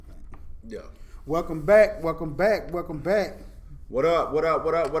Yeah. Welcome back. Welcome back. Welcome back. What up? What up?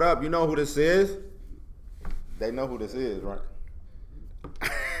 What up? What up? You know who this is? They know who this is, right?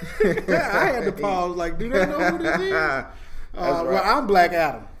 I had to pause. Like, do they know who this is? Right. Well, I'm Black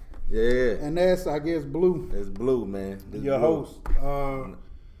Adam, Yeah. and that's I guess Blue, It's Blue, man. This your Blue. host.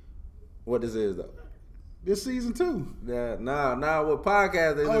 What this is though? This season 2. Nah. What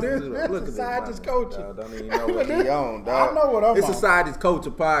podcast they listen to? That's Look at Society's this, Culture. Dog, don't even know what he on, dog. I know what I'm It's on. Society's Culture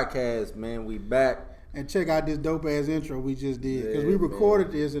podcast, man. We back. And check out this dope ass intro we just did because Yeah, we recorded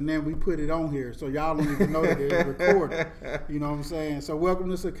man. this and then we put it on here, so y'all don't even know that it's recorded. You know what I'm saying? So welcome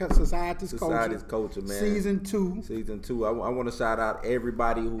to Society's Culture, man. Season 2. Season 2. I want to shout out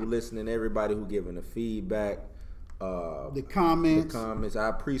everybody who listening, everybody who giving the feedback, The comments. I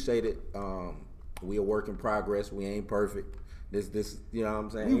appreciate it. We a work in progress. We ain't perfect. This, you know what I'm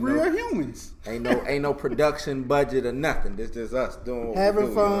saying? We Ain't real humans. Ain't no production budget or nothing. This just us doing what Having we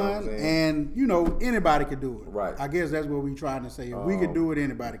do, fun, you know what I'm saying? and anybody could do it. Right. I guess that's what we trying to say. If we could do it,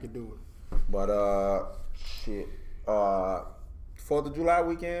 anybody could do it. But shit. 4th of July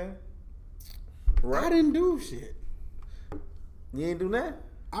weekend. Right. I didn't do shit. You ain't do that?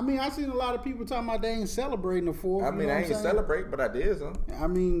 I mean, I seen a lot of people talking about they ain't celebrating the 4th. I mean, you know I what ain't I'm saying? celebrate, but I did something. I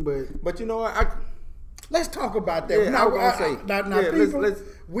mean, but But you know what? let's talk about that. Yeah, now, I was gonna say, now yeah, people, let's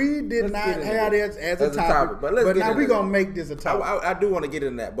we did get not into have this this as a topic, but let's get now into we're that. gonna make this a topic. I do want to get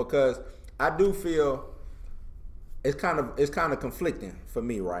into that because I do feel it's kind of conflicting for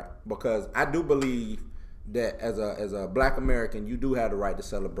me, right? Because I do believe that as a Black American, you do have the right to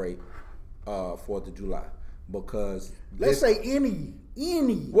celebrate 4th of July because Let's say any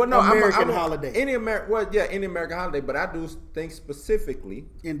American holiday, any American holiday, but I do think specifically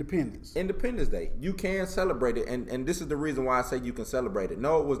Independence Day. You can celebrate it, and this is the reason why I say you can celebrate it.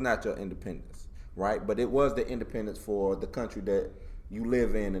 No, it was not your independence, right? But it was the independence for the country that you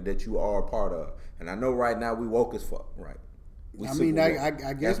live in and that you are a part of. And I know right now we woke as fuck, right?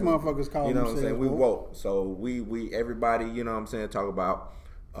 I guess motherfuckers call you know what I'm saying? themselves We woke. woke. So we everybody, you know what I'm saying, talk about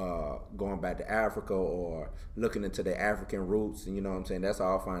going back to Africa or looking into their African roots, and you know what I'm saying, that's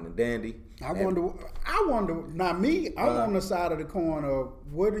all fine and dandy. I wonder. Not me. I'm on the side of the coin of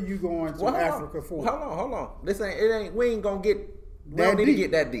what are you going to Africa for? Hold on. We ain't gonna get That don't need to deep.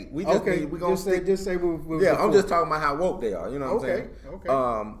 get that deep. We just Okay, we gonna just say we'll yeah. I'm just talking about how woke they are. You know what I'm saying?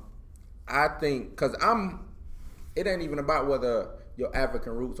 Okay. I think because it ain't even about whether your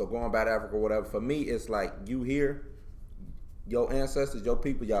African roots or going back to Africa or whatever. For me, it's like you here. Your ancestors, your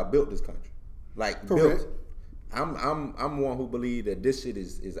people, y'all built this country. Like built it. I'm one who believe that this shit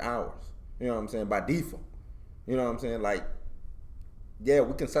is ours. You know what I'm saying? By default. You know what I'm saying? Like, yeah,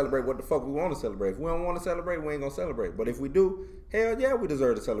 we can celebrate what the fuck we want to celebrate. If we don't want to celebrate, we ain't gonna celebrate. But if we do, hell yeah, we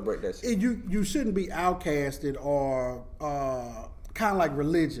deserve to celebrate that shit. You shouldn't be outcasted or kind of like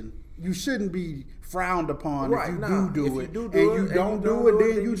religion. You shouldn't be frowned upon if you do it. And you don't do it,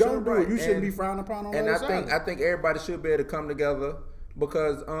 then you don't do it. You shouldn't be frowned upon on the other side. I think everybody should be able to come together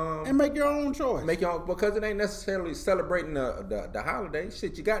because and make your own choice. Because it ain't necessarily celebrating the holiday.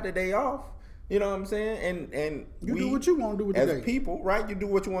 Shit, you got the day off. You know what I'm saying? And you do what you want to do with the day. As people, right? You do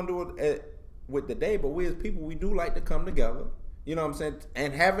what you want to do with the day. But we as people, we do like to come together. You know what I'm saying?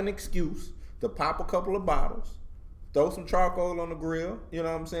 And have an excuse to pop a couple of bottles. Throw some charcoal on the grill, you know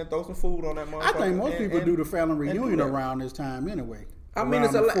what I'm saying? Throw some food on that motherfucker. I think most people do the family reunion around this time anyway. I mean,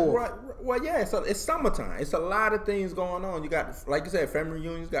 it's a lot. Right, well, yeah, it's summertime. It's a lot of things going on. You got, like you said, family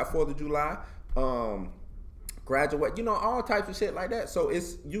reunions. Got 4th of July, graduate. You know, all types of shit like that. So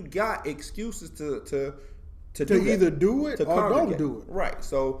you got excuses to either do it or don't do it. Right.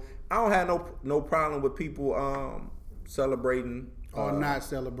 So I don't have no problem with people celebrating. Or not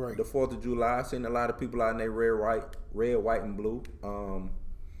celebrate the 4th of July. I've seen a lot of people out in their red, white, and blue.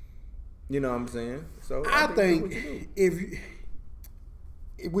 You know what I'm saying? So I think if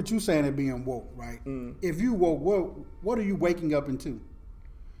what you saying it being woke, right? If you woke, what are you waking up into?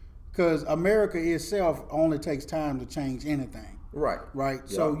 Because America itself only takes time to change anything. Right. Right.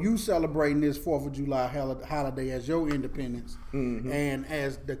 Yep. So you celebrating this 4th of July holiday as your independence and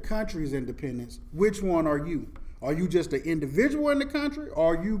as the country's independence. Which one are you? Are you just an individual in the country,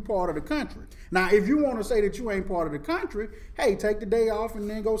 or are you part of the country? Now, if you want to say that you ain't part of the country, hey, take the day off and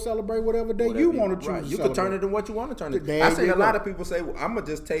then go celebrate whatever day you want to choose. Right. To you celebrate. can turn it to what you want to turn it. I seen a lot of people say, well, I'm going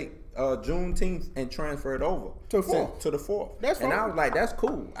to just take Juneteenth and transfer it over to the 4th. That's fine. And I was like, that's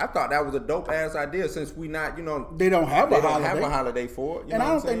cool. I thought that was a dope-ass idea since we not, they don't have a holiday for it. And I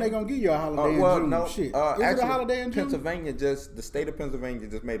don't think they're going to give you a holiday in June. No, shit. Is actually, it a holiday in June? The state of Pennsylvania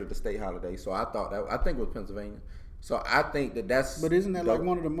just made it a state holiday. So I think it was Pennsylvania. So I think that's. But isn't that like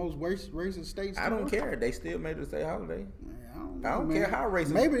one of the most racist states? I don't care. They still made it a state holiday. I don't care how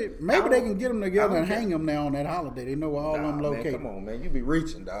racist. Maybe they can get them together and hang them now on that holiday. They know where all them located. Come on, man. You be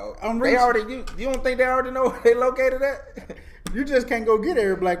reaching, dog. They already. You don't think they already know where they located at? You just can't go get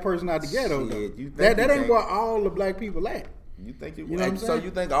every black person out the ghetto. That ain't where all the black people at. You think you know what I'm saying? So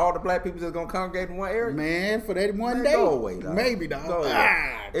you think all the black people just gonna congregate in one area? Man, for that one day. Go away, dog. Maybe, dog.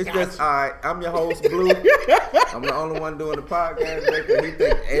 It's just all right. I'm your host, Blue. I'm the only one doing the podcast. He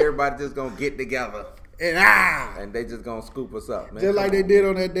think everybody just gonna get together. And they just gonna scoop us up, man. Just like they did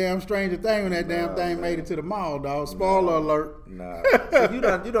on that damn Stranger Thing when that damn thing made it to the mall, dog. Spoiler alert. Nah. So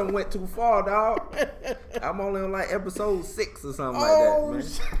you done went too far, dog. I'm only on like episode 6 or something like that, man.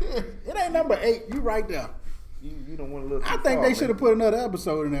 Shit. It ain't number 8. You right there. You don't want to look too I think far, they should have put another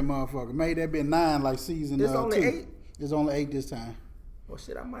episode in that motherfucker. Made that be 9 like season 2. It's only 8? It's only 8 this time. Well,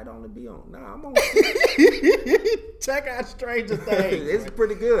 shit, I might only be on. Nah, I'm on. Check out Stranger Things. It's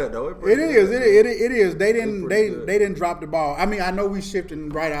pretty good though. It is. They didn't drop the ball. I mean, I know we shifting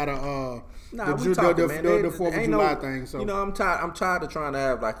right out of the 4th of July thing. So you know, I'm tired of trying to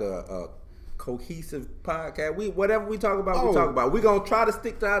have like a cohesive podcast. Whatever we talk about, we talk about. We're gonna try to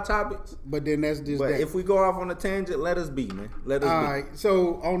stick to our topics. But then that's just that. If we go off on a tangent, let us be, man. Let us be. All right.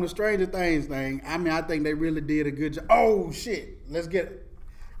 So on the Stranger Things thing, I mean, I think they really did a good job. Oh shit.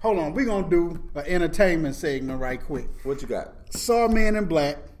 Hold on. We're gonna do an entertainment segment right quick. What you got? Saw Men in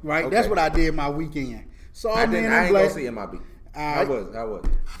Black, right? Okay. That's what I did my weekend. Saw Men in Black. I ain't gonna see MIB. I was.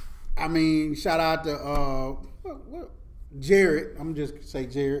 I mean, shout out to Jared. I'm just gonna say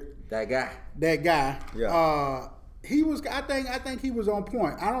Jared. That guy. Yeah. He was. I think he was on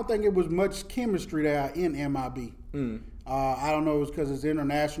point. I don't think it was much chemistry there in MIB. I don't know if it's because it's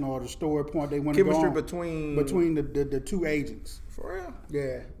international or the story point they want to go on. Between the two agents. For real?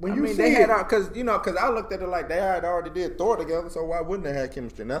 Yeah. Because I looked at it like they had already did Thor together, so why wouldn't they have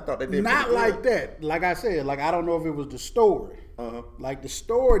chemistry? And I thought they did. Not like that. Like I said, I don't know if it was the story. Like the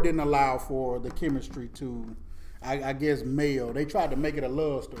story didn't allow for the chemistry to, I guess, male. They tried to make it a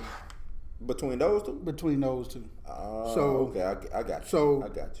love story. Between those two? Between those two. Okay, I got you. So, I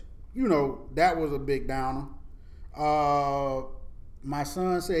got you. You know, that was a big downer. My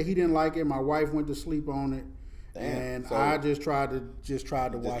son said he didn't like it. My wife went to sleep on it. Damn. And so I just tried to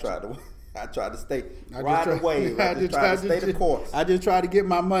watch it. I tried to stay ride the wave. I just tried to stay the course. I just tried to get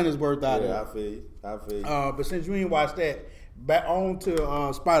my money's worth out of it. Yeah, I feel you. But since you ain't watched that, back on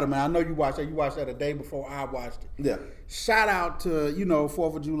to Spider-Man. I know you watched that. You watched that a day before I watched it. Yeah. Shout out to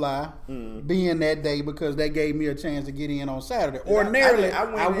 4th of July being that day because that gave me a chance to get in on Saturday. Ordinarily,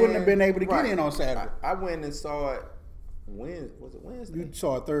 I wouldn't have been able to get in on Saturday. I went and saw it. When was it? Wednesday. You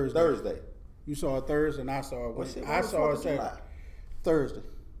saw it Thursday. You saw it Thursday, and I saw it Wednesday. I saw it Saturday. Thursday.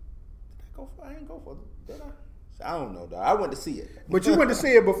 I didn't go for it. Did I? I don't know, dog. I went to see it. But you went to see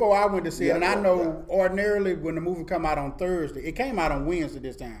it before I went to see it. And I know ordinarily when the movie come out on Thursday, it came out on Wednesday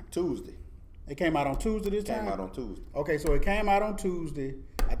this time. Tuesday. It came out on Tuesday this time? It came out on Tuesday. Okay, so it came out on Tuesday.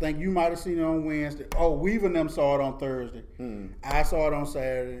 I think you might have seen it on Wednesday. Oh, Weaver and them saw it on Thursday. I saw it on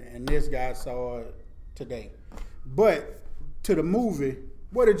Saturday, and this guy saw it today. But to the movie,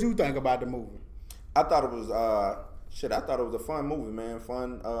 what did you think about the movie? I thought it was I thought it was a fun movie, man.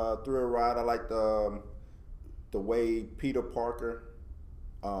 Fun thrill ride. I liked the way Peter Parker,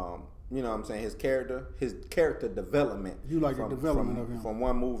 you know what I'm saying, his character development. You like the development of him. From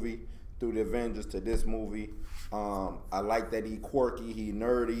one movie through the Avengers to this movie. I like that he quirky, he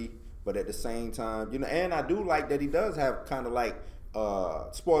nerdy, but at the same time, and I do like that he does have kind of like,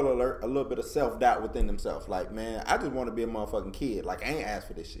 spoiler alert, a little bit of self-doubt within himself. Like, man, I just want to be a motherfucking kid. Like, I ain't asked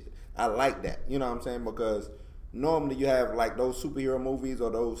for this shit. I like that. You know what I'm saying? Because normally you have like those superhero movies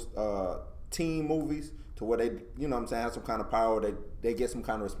or those teen movies to where they, you know what I'm saying, have some kind of power, they get some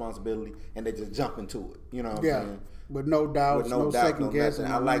kind of responsibility and they just jump into it. You know what I'm saying? With no doubts, no second guessing.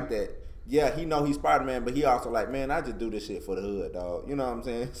 I like that. Yeah, he know he's Spider-Man, but he also like, man, I just do this shit for the hood, dog. You know what I'm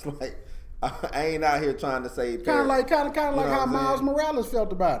saying? It's like, I ain't out here trying to save. Kind of like how Miles Morales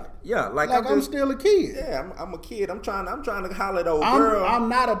felt about it. Yeah, like I'm still a kid. Yeah, I'm a kid. I'm trying to holler at old girl. I'm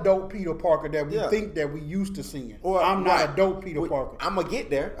not a dope Peter Parker that we think that we used to seeing. I'm not a dope Peter Parker. I'm gonna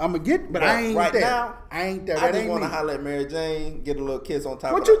get there. But I ain't right there. Now, I ain't there. I just want to holler at Mary Jane, get a little kiss on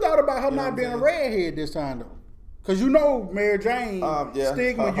top. What you thought about her not being a redhead this time though? Because Mary Jane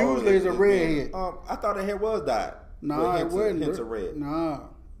stigma usually is a redhead. I thought her hair was dyed. No, it wasn't. Hints of red. No,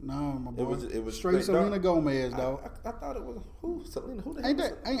 my boy. It was straight Selena Gomez, dog. I thought it was who? Selena? Who the ain't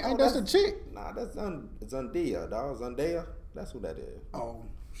hell? Ain't that the chick? Nah, that's Zendaya, dog. Zendaya. That's who that is. Oh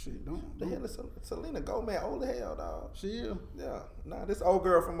shit! Don't. The hell is Selena Gomez? Old as hell, dog. She is. Yeah. Nah, this old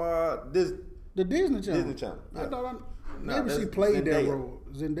girl from the Disney Channel. Disney Channel. Yeah. Maybe she played that role.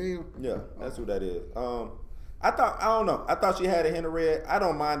 Zendaya. Yeah, that's who that is. I don't know. I thought she had a hint of red. I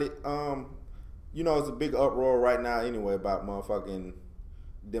don't mind it. You know, it's a big uproar right now anyway about motherfucking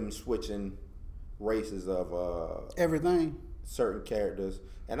them switching races of everything, certain characters,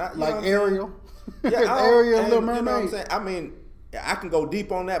 and I like Ariel, Ariel, Little Mermaid. You know what I'm saying? I mean, I can go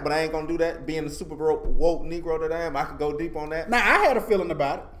deep on that, but I ain't gonna do that. Being the super woke Negro that I am, I can go deep on that. Now I had a feeling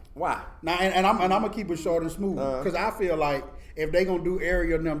about it. Why? Now and I'm gonna keep it short and smooth because I feel like if they gonna do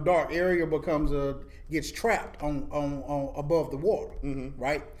Ariel and them dark, Ariel gets trapped on above the water,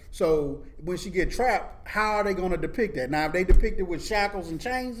 right? So when she get trapped, how are they gonna depict that? Now if they depict it with shackles and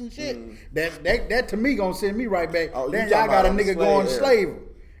chains and shit, that to me gonna send me right back. Then y'all got a nigga going slavery.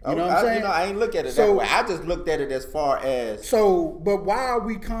 You know what I'm saying? You know, I ain't look at it that way. I just looked at it as far as... But why are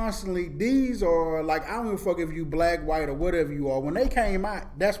we constantly... These are, like, I don't give a fuck if you black, white, or whatever you are. When they came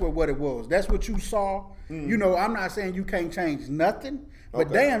out, that's what it was. That's what you saw. You know, I'm not saying you can't change nothing,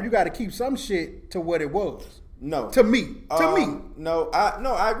 but damn, you got to keep some shit to what it was. No. To me. No,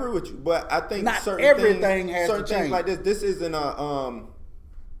 I agree with you. But I think not certain everything things, has certain to things change. like this isn't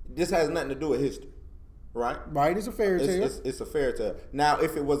this has nothing to do with history. Right, it's a fairy tale. It's a fairy tale. Now,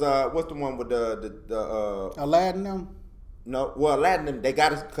 if it was what's the one with the Aladdin them? No, well, Aladdin them they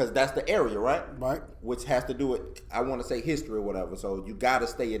got it because that's the area, right? Right. Which has to do with I want to say history or whatever. So you got to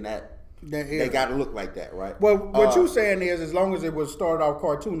stay in that. They got to look like that, right? Well, what you saying is as long as it was started off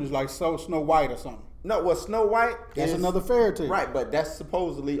cartoonish like Snow White or something. No, well, Snow White that's another fairy tale, right? But that's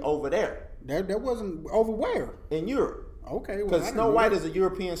supposedly over there. That wasn't over where in Europe. Okay, because Snow White is a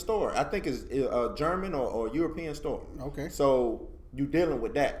European store. I think it's a German or European store. Okay, so you dealing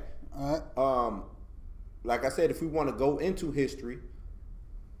with that. Like I said, if we want to go into history,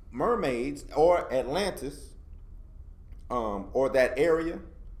 mermaids or Atlantis, or that area,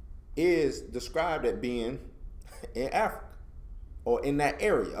 is described as being in Africa or in that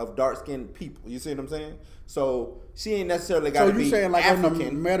area of dark-skinned people. You see what I'm saying? So she ain't necessarily got to be African. So you saying like African.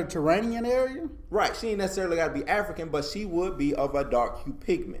 In the Mediterranean area? Right. She ain't necessarily got to be African, but she would be of a dark hue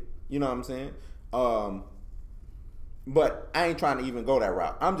pigment. You know what I'm saying? But I ain't trying to even go that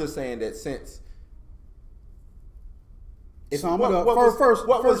route. I'm just saying that since... What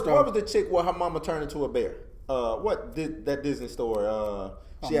was the chick where her mama turned into a bear? What did that Disney store?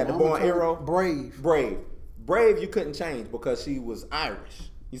 She had the bow and arrow. Brave, you couldn't change because she was Irish.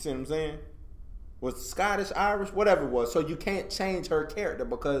 You see what I'm saying? Was Scottish, Irish, whatever it was. So you can't change her character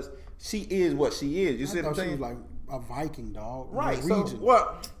because she is what she is. You see what I'm saying? She was like a Viking, dog. Right. So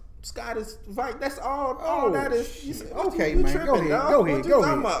what? Scottish, Viking. That's all that is. Okay, man. Go ahead.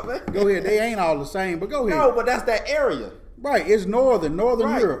 Go ahead. They ain't all the same, but go ahead. No, but that's that area. Right. It's northern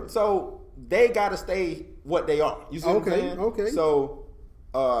Europe. So they gotta stay what they are. You see what I'm saying? Okay. So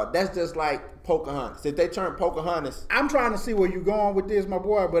that's just like Pocahontas. If they turn Pocahontas, I'm trying to see where you're going with this, my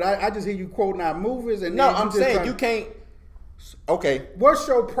boy. But I just hear you quoting out movies, and no, I'm saying you can't. Okay, what's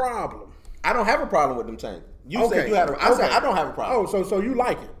your problem? I don't have a problem with them changing. You said you had a. I said I don't have a problem. Oh, so you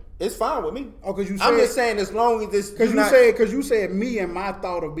like it? It's fine with me. Oh, because you said, I'm just saying as long as this. Because you said me and my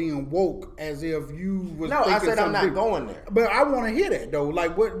thought of being woke as if you was. No, I said I'm not going there. But I want to hear that though.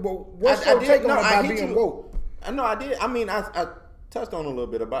 Like what's your take on about being woke? No, I did. I mean, I touched on a little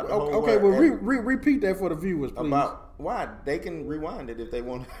bit about the whole okay, well, repeat that for the viewers, please. About why they can rewind it if they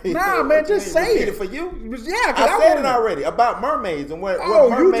want. Nah, man, just say it. For you. Yeah, I said it already about mermaids and what.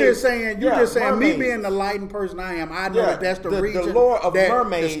 Oh, you just saying me being the enlightened person I am. I know that's the region. The lore of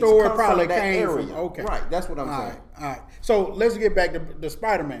mermaids. The story probably from came area. from. Okay, right. That's what I'm saying. All right. So let's get back to the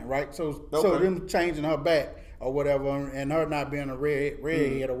Spider-Man, right? So them changing her back or whatever, and her not being a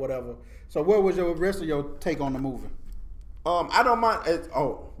redhead or whatever. So what was your rest of your take on the movie? I don't mind.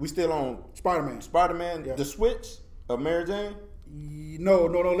 We still on Spider-Man. Spider-Man, the switch of Mary Jane. No.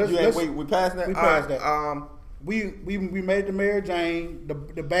 We passed that. We passed that. We made the Mary Jane the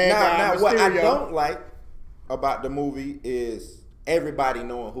bad guy. Now, what I don't like about the movie is everybody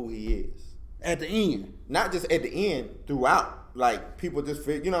knowing who he is at the end. Not just at the end, throughout. Like people just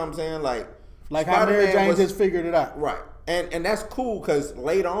figure, you know what I'm saying? Like how Mary Jane just figured it out, right? And that's cool because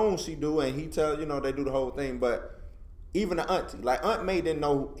later on she do, and he tell they do the whole thing, but. Even the auntie, like Aunt May didn't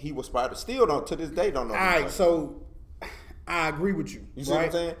know he was Spider. Still don't to this day don't know. All right, so I agree with you. You see what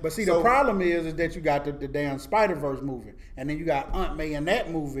I'm saying? But see, the problem is that you got the damn Spider-Verse movie, and then you got Aunt May in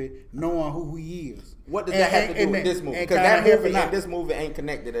that movie knowing who he is. What does that have to do with this movie? Because that movie and this movie ain't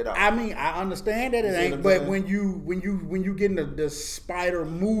connected at all. I mean, I understand that it ain't, but when you get into the Spider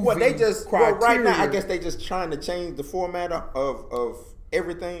movie, right now I guess they just trying to change the format of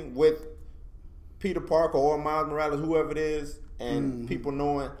everything with Peter Parker or Miles Morales, whoever it is, and people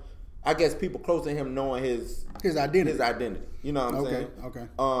knowing, I guess people close to him knowing his identity. You know what I'm saying? Okay.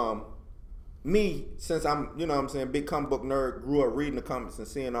 me, since I'm, you know what I'm saying, big comic book nerd, grew up reading the comics and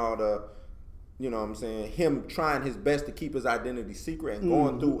seeing all the, you know what I'm saying, him trying his best to keep his identity secret and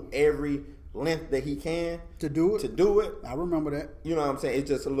going through every length that he can to do it. I remember that. You know what I'm saying? It's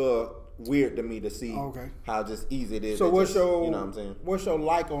just a little weird to me to see how just easy it is. So what's your, you know what I'm saying? What's your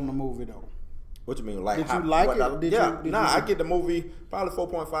like on the movie though? What you mean? Like, did you like it? I get the movie probably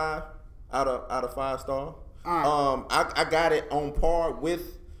 4.5 out of 5 star. All right. I got it on par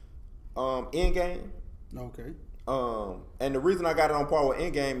with Endgame. Okay. And the reason I got it on par with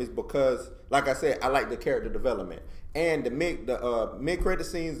Endgame is because, like I said, I like the character development and the mid credit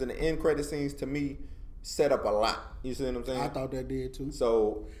scenes and the end credit scenes to me set up a lot. You see what I'm saying? I thought that did too.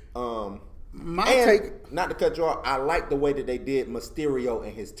 So, my take, not to cut you off, I like the way that they did Mysterio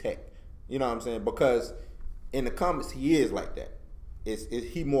and his tech. You know what I'm saying? Because in the comics, he is like that.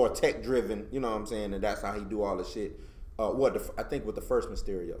 He more tech driven. You know what I'm saying? And that's how he do all the shit. I think with the first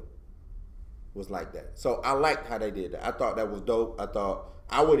Mysterio was like that. So I liked how they did that. I thought that was dope. I thought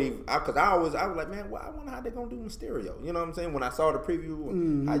I would even, because I was like, man, well, I wonder how they're gonna do Mysterio. You know what I'm saying? When I saw the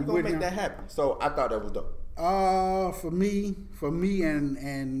preview, how you gonna make that happen? So I thought that was dope. For me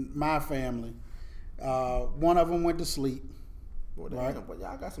and my family, one of them went to sleep. Well, damn, but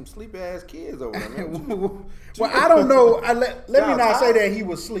y'all got some sleepy ass kids over there, man. Well, I don't know. Let me not say that he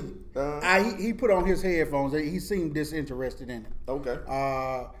was asleep. He put on his headphones. He seemed disinterested in it. Okay.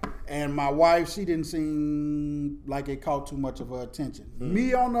 And my wife, she didn't seem like it caught too much of her attention.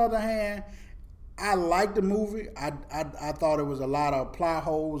 Me, on the other hand, I liked the movie. I thought it was a lot of plot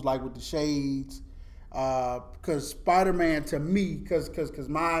holes, like with the shades. Because Spider-Man, to me, because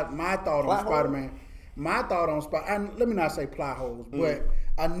my thought on Spider-Man. My thought on Spider-Man, let me not say plot holes, but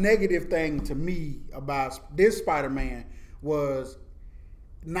a negative thing to me about this Spider-Man was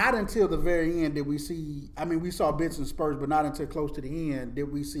not until the very end did we see, we saw bits and spurts, but not until close to the end did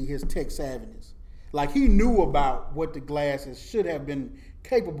we see his tech savviness. Like, he knew about what the glasses should have been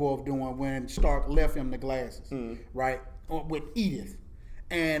capable of doing when Stark left him the glasses, right, with Edith.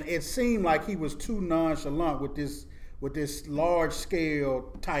 And it seemed like he was too nonchalant with this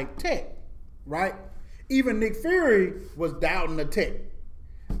large-scale type tech, right? Even Nick Fury was doubting the tech.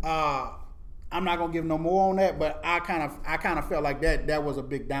 I'm not gonna give no more on that, but I kind of felt like that was a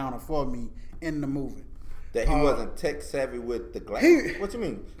big downer for me in the movie. That he wasn't tech savvy with the glasses. What you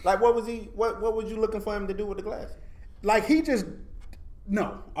mean? Like, what was he? What was you looking for him to do with the glasses? Like,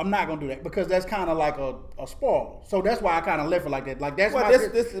 no, I'm not gonna do that because that's kind of like a spoiler. So that's why I kind of left it like that. Like, that's my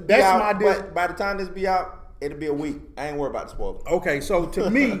But by the time this be out, it'll be a week. I ain't worried about the spoiler. Okay, so to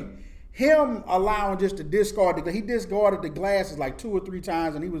me. Him allowing just to discard he discarded the glasses like 2 or 3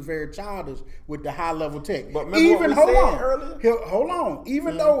 times, and he was very childish with the high level tech. But even hold on,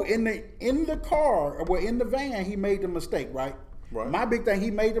 even though in the car or in the van he made the mistake, right? My big thing,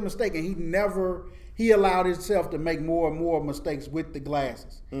 he made the mistake, and he allowed himself to make more and more mistakes with the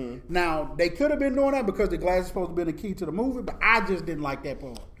glasses. Now they could have been doing that because the glasses supposed to be the key to the movie, but I just didn't like that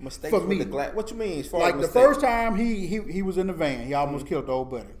part. Mistakes with the glass. What you mean? As far like as the first time he was in the van, he almost killed the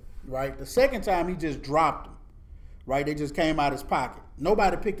old buddy. Right. The second time he just dropped him. Right. They just came out his pocket.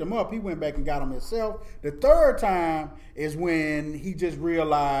 Nobody picked him up. He went back and got him himself. The third time is when he just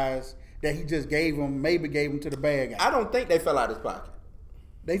realized that he just gave him to the bad guy. I don't think they fell out his pocket.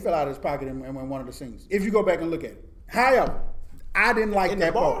 They fell out of his pocket in one of the scenes. If you go back and look at it. However, I didn't like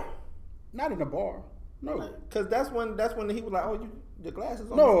that part. Not in the bar. No. Because that's when he was like, oh, the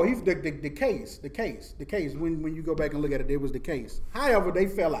glasses on. No, he's the case. When you go back and look at it, it was the case. However, they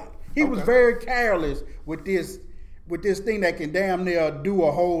fell out. He was very careless with this thing that can damn near do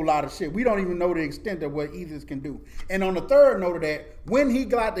a whole lot of shit. We don't even know the extent of what Edith can do. And on the third note of that, when he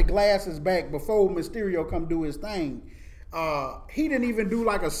got the glasses back before Mysterio come do his thing, he didn't even do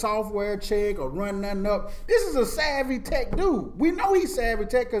like a software check or run nothing up. This is a savvy tech dude. We know he's savvy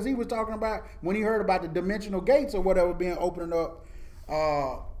tech because he was talking about when he heard about the dimensional gates or whatever being opened up.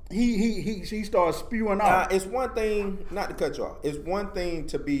 He started spewing out. It's one thing, not to cut you off, it's one thing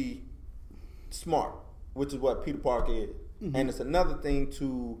to be smart, which is what Peter Parker is. And it's another thing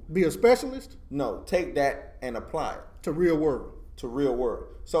to be a specialist. No, take that and apply it to real world.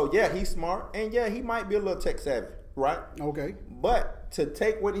 So yeah, he's smart, and yeah, he might be a little tech savvy, right? Okay. But to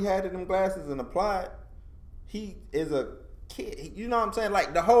take what he had in them glasses and apply it, he is a kid. You know what I'm saying?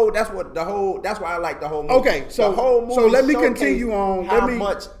 Like that's why I like the whole movie. Okay, so the whole movie, so let me continue on.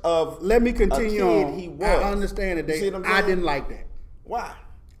 Let me continue on. He was. I understand it. I didn't like that. Why?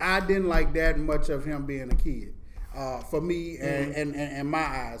 I didn't like that much of him being a kid. for me and my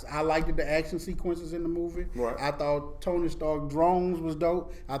eyes. I liked the action sequences in the movie. Right. I thought Tony Stark drones was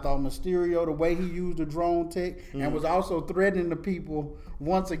dope. I thought Mysterio, the way he used the drone tech and was also threatening the people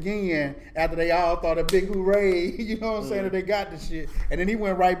once again after they all thought a big hooray, you know what I'm saying, that they got the shit. And then he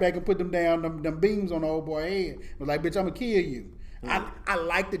went right back and put them down, them beams on the old boy head. Was like, bitch, I'm gonna kill you. I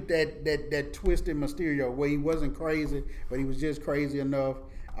liked it that twist in Mysterio where he wasn't crazy, but he was just crazy enough.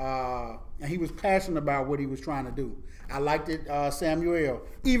 And he was passionate about what he was trying to do. I liked it, Samuel.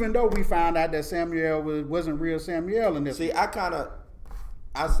 Even though we found out that Samuel wasn't real Samuel in this. See, I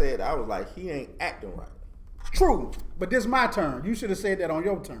was like, he ain't acting right. True, but this is my turn. You should have said that on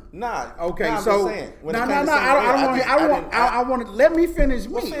your turn. Nah. Okay, nah, so I want to let me finish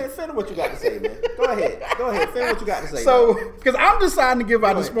me. Well, finish what you got to say, man. Go ahead. Finish what you got to say. So, because I'm deciding to give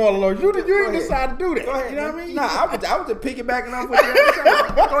out the spoiler alert. You didn't decide to do that. Go ahead. You know what I mean? Nah, I was just piggybacking off what you had to say.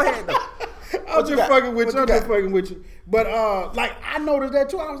 Go ahead, though. I'm just fucking with you. But like I noticed that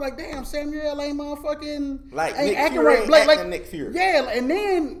too. I was like, damn, Samuel ain't motherfucking like ain't Nick acting Fury right. Like Nick Fury. Yeah, and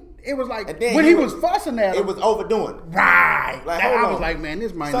then it was like when he was fussing at him, it was overdoing. Right. Like, I was like, man,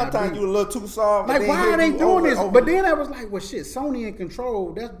 this might not be. Sometimes you a little too soft. Like, why are they doing this? But then I was like, well, shit, Sony in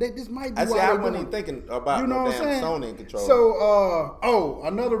control. This might be why I wasn't even thinking about Sony in control. So,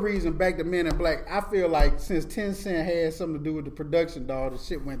 another reason back to Men in Black, I feel like since Tencent had something to do with the production, dog, the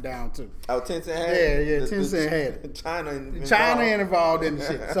shit went down too. Oh, Tencent had it? Yeah, Tencent had it. China involved in the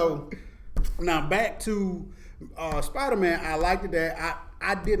shit. So, now back to Spider-Man, I liked it that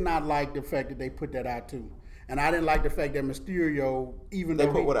I did not like the fact that they put that out too. And I didn't like the fact that Mysterio, even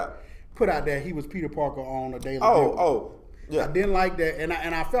though he put out that he was Peter Parker on a daily basis. Yeah. I didn't like that. And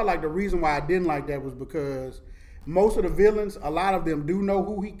I felt like the reason why I didn't like that was because most of the villains, a lot of them do know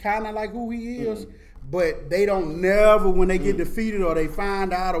who he is, but they don't never, when they get defeated or they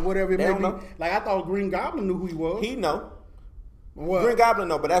find out or whatever it may be. Like I thought Green Goblin knew who he was. He know. What? Green Goblin,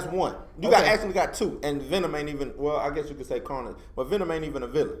 no, but that's one. You actually got two, and Venom ain't even. Well, I guess you could say Carnage, but Venom ain't even a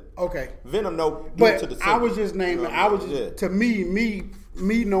villain. Okay, Venom no. But to the I was just naming. I was just to me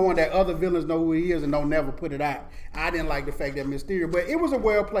knowing that other villains know who he is and don't never put it out. I didn't like the fact that Mysterio, but it was a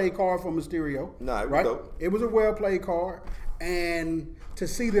well played card for Mysterio. Nah, it was right? dope. It was a well played card, and to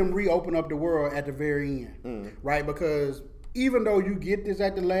see them reopen up the world at the very end, right? Because even though you get this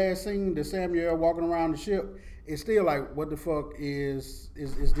at the last scene, the Samuel walking around the ship. It's still like, what the fuck is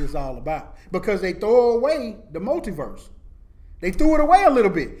this all about? Because they throw away the multiverse. They threw it away a little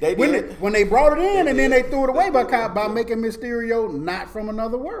bit. They did. When they brought it in, then they threw it away by making Mysterio not from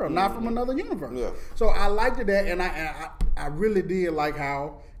another world, not from another universe. Yeah. So I liked that, and I really did like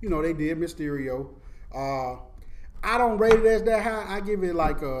how they did Mysterio. I don't rate it as that high. I give it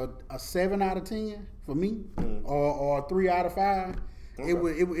like a 7 out of 10 for me, or a 3 out of 5. Okay.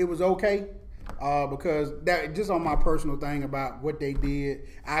 It was okay. Because that just on my personal thing about what they did,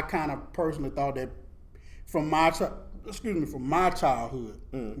 I kind of personally thought that from my childhood,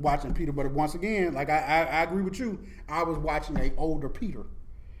 watching Peter. But once again, like I agree with you, I was watching an older Peter,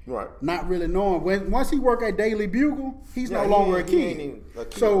 right? Not really knowing once he worked at Daily Bugle, he's no longer a kid.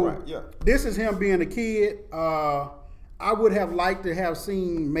 So this is him being a kid. I would have liked to have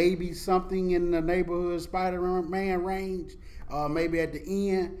seen maybe something in the neighborhood Spider-Man range, maybe at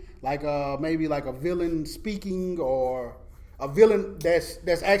the end. Like maybe like a villain speaking or a villain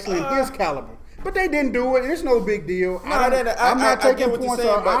that's actually his caliber. But they didn't do it. It's no big deal. I'm not taking points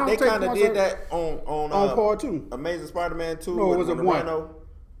off. But they kind of did that on part 2. Amazing Spider-Man 2. No, it was a 1. Rhino.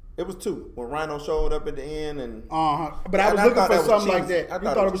 It was 2 when Rhino showed up at the end and. But I was looking for something like that. You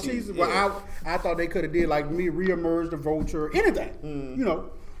thought it was cheesy? Yeah. Well, I thought they could have did like me reemerge the Vulture, anything.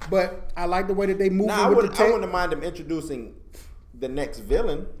 But I like the way that they moved. I wouldn't mind them introducing the next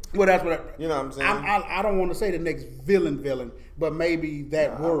villain. Well, that's what you know what I'm saying. I don't want to say the next villain, but maybe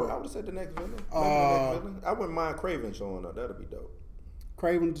that world. I would have said the next villain. I wouldn't mind Kraven showing up. That'd be dope.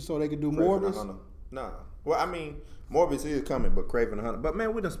 Kraven, so they could do Morbius. Nah. Well, I mean, Morbius is coming, but Kraven the Hunter. But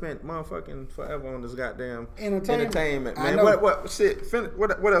man, we done spent motherfucking forever on this goddamn entertainment, man.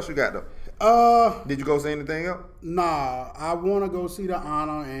 What else you got though? Did you go see anything else? Nah, I want to go see The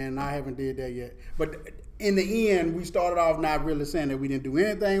Honor, and I haven't did that yet. But in the end, we started off not really saying that we didn't do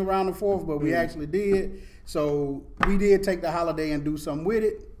anything around the 4th, but we actually did. So we did take the holiday and do something with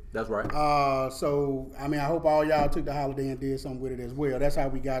it. That's right. So I mean, I hope all y'all took the holiday and did something with it as well. That's how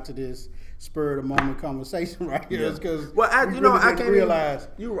we got to this spur of the moment conversation right here. Because I can't realize.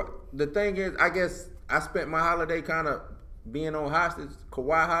 The thing is, I guess I spent my holiday kind of being on hostage,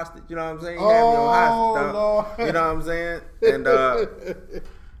 Kawhi hostage. You know what I'm saying? You had me on hostage, Lord. You know what I'm saying? And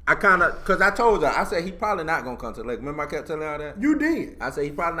I kind of, because I told you, I said he probably not going to come to the Lakers. Remember I kept telling y'all that? You did. I said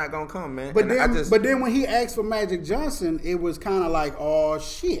he probably not going to come, man. But then when he asked for Magic Johnson, it was kind of like, oh,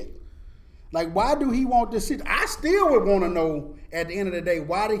 shit. Like, why do he want to sit? I still would want to know at the end of the day,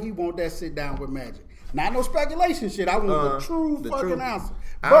 why did he want that sit down with Magic? Not no speculation shit. I want the true fucking answer.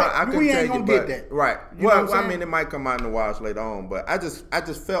 But we ain't going to get that. Right. Well, I mean, it might come out in the wash later on, but I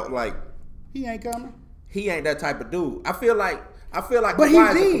just felt like he ain't coming. He ain't that type of dude. I feel like but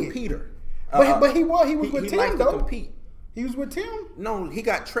Kawhi's a competitor. But he was with Tim likes though. To compete. He was with Tim. No, he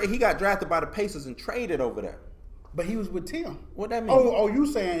got drafted by the Pacers and traded over there. But he was with Tim. What that mean? Oh, you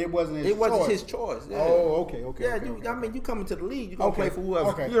saying it wasn't his choice? It wasn't his choice. Yeah. Oh, okay. Yeah, okay. I mean, you come into the league, you gonna play for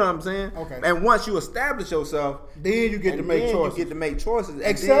whoever. Okay. You know what I'm saying? Okay. And once you establish yourself, then you get to make choices. You get to make choices,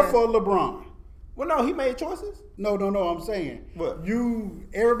 except for LeBron. Well, no, he made choices. No. I'm saying what?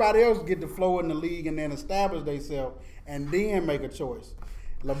 Everybody else get to flow in the league and then establish themselves and then make a choice.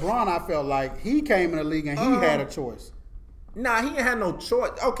 LeBron, I felt like he came in the league and he had a choice. Nah, he ain't had no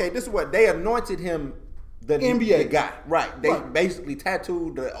choice. Okay, this is what they anointed him. The NBA guy, right? They basically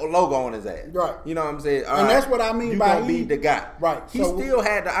tattooed the logo on his ass, right? You know what I'm saying? And that's what I mean by gonna be the guy, right? He still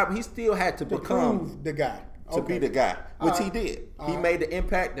had to become the guy to be the guy, which he did. He right. made the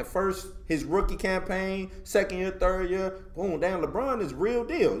impact. His rookie campaign, second year, third year, boom. Damn, LeBron is real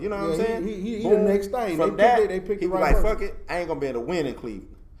deal. You know what I'm saying? He the next thing. From they picked he the was right like, person. fuck it, I ain't gonna be able to win in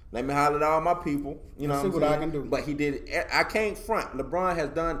Cleveland. Let me holler at all my people. You know see what I'm saying? I can do. But he did. I can't front. LeBron has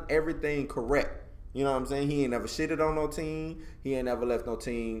done everything correct. You know what I'm saying? He ain't never shitted on no team. He ain't never left no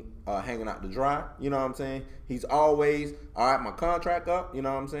team hanging out to dry. You know what I'm saying? He's always, all right, my contract up. You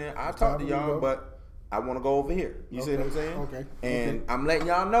know what I'm saying? I'll talk to y'all, but I want to go over here. You see what I'm saying? Okay. And I'm letting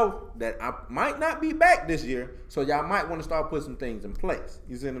y'all know that I might not be back this year, so y'all might want to start putting some things in place.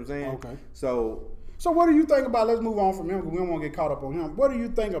 You see what I'm saying? Okay. So what do you think about, let's move on from him because we don't want to get caught up on him. What do you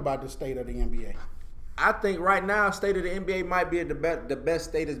think about the state of the NBA? I think right now, state of the NBA might be the best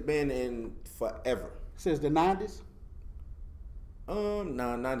state it's been in forever. Since the 90s?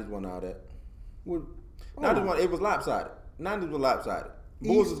 Nah, 90s wasn't all that. 90s it was lopsided. 90s was lopsided.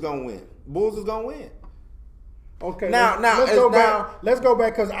 Bulls is gonna win. Okay. Now let's go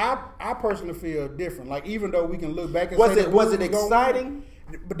back because I personally feel different. Like even though we can look back and was say it exciting?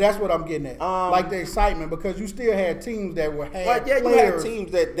 But that's what I'm getting at. Like the excitement because you still had teams that were players. You had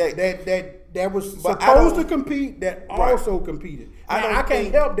teams that was supposed to compete that also competed. I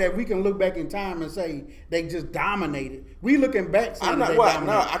can't help that we can look back in time and say they just dominated. We looking back saying they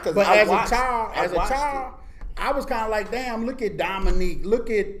dominated. But as a child, I was kind of like, damn, look at Dominique, look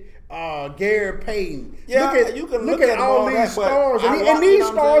at Gary Payton. Yeah, look at all these stars, and these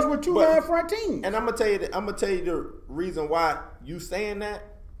stars were two-man front teams. And I'm gonna tell you the reason why you saying that.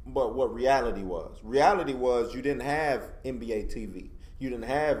 But what reality was you didn't have NBA TV. You didn't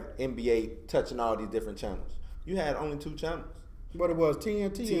have NBA touching all these different channels. You had only two channels. What it was,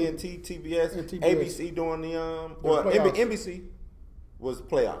 TNT, TBS, and TBS. ABC doing the NBC was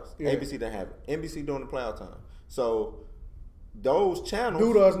playoffs. Yeah. ABC didn't have it. NBC during the playoff time. So those channels,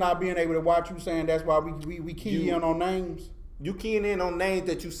 due to us not being able to watch, you saying that's why we key in on names. You keying in on names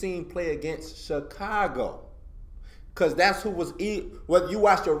that you seen play against Chicago, because that's who was. Whether you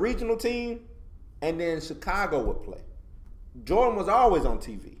watched your regional team, and then Chicago would play. Jordan was always on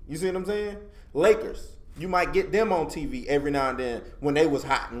TV. You see what I'm saying? Lakers, you might get them on TV every now and then when they was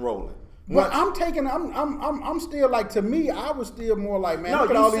hot and rolling. But I'm still like, to me, I was still more like, man, look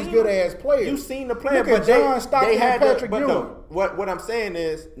at all these good ass players. You seen the players, look at John Stockton and Patrick Ewing. No, what I'm saying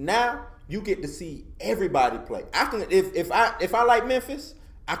is now you get to see everybody play. I can if I like Memphis,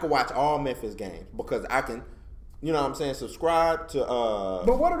 I can watch all Memphis games because I can. You know what I'm saying? Subscribe to.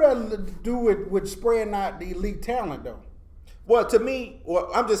 But what does that do with spreading out the elite talent, though? Well, to me,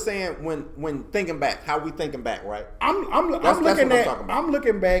 I'm just saying when thinking back, how we thinking back, right? I'm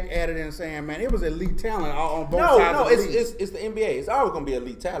looking back at it and saying, man, it was elite talent on both sides. No, it's the NBA. It's always gonna be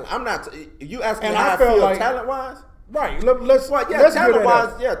elite talent. I'm not. You asking me how I feel like, talent wise? Right. Talent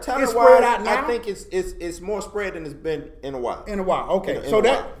wise, I think it's more spread than it's been in a while. Okay.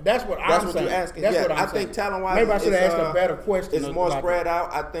 That's what I'm saying. You're asking. That's what I'm I saying. think talent wise, maybe I should have asked a better question. It's more spread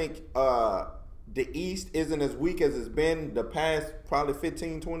out. I think the East isn't as weak as it's been the past probably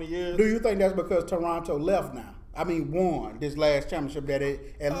 15, 20 years. Do you think that's because Toronto left now? I mean, won this last championship that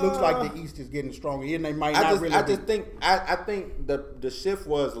it looks like the East is getting stronger. And they might not really. I think the shift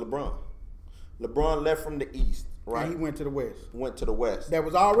was LeBron. LeBron left from the East, right? And he went to the West. That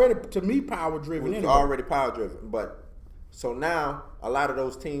was already, to me, power driven. Already power driven, but so now a lot of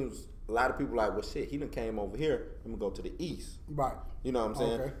those teams a lot of people like, well, shit, he done came over here. I'm gonna go to the East. Right. You know what I'm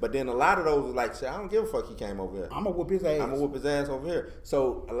saying? Okay. But then a lot of those was like, shit, I don't give a fuck. He came over here. I'm gonna whoop his ass. I'm gonna whoop his ass over here.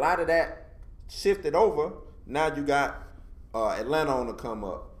 So a lot of that shifted over. Now you got Atlanta on the come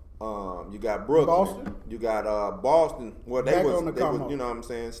up. You got Brooklyn. Boston. You got Boston. Well, they Back was, on the come up. you know what I'm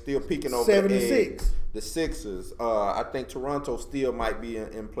saying, still peeking over 76. the Sixers. I think Toronto still might be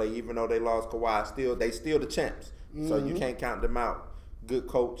in play, even though they lost Kawhi. They still the champs. So you can't count them out. Good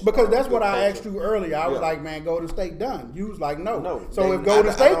coach. Because that's what I culture. asked you earlier. I was like, man, Golden State done. You was like, no. No. So if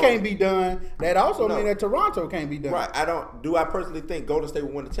Golden State can't be done, that also means that Toronto can't be done. Right. I personally think Golden State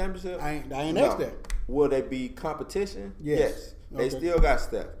will win the championship? I ain't asked that. Will they be competition? Yes. They still got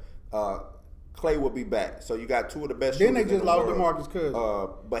Steph. Clay will be back. So you got two of the best Then shooters they just in the lost world. DeMarcus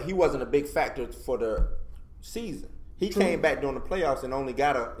Cousins. But he wasn't a big factor for the season. He came back during the playoffs and only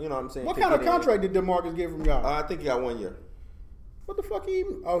got a, you know what I'm saying? What kind of contract did DeMarcus get from y'all? I think he got 1 year. What the fuck he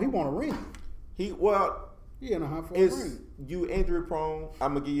even? Oh, he won a ring. He in a hunt for a ring. You injury prone.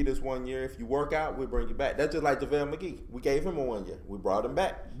 I'm gonna give you this 1 year. If you work out, we'll bring you back. That's just like JaVale McGee. We gave him a 1 year. We brought him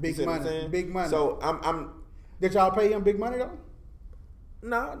back. Big money. Big money. So I'm. Did y'all pay him big money though?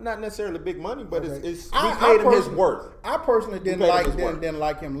 No, not necessarily big money, but Okay. it's we paid him his worth. I personally didn't paid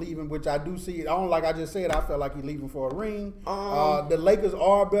like him leaving, which I do see. Like I just said, I felt like he's leaving for a ring. The Lakers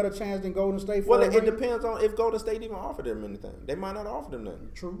are a better chance than Golden State for a ring. It depends on if Golden State even offered them anything. They might not offer them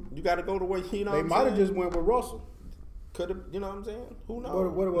nothing. True. You got to go to where you know. They might have just went with Russell. Could have, you know what I'm saying? Who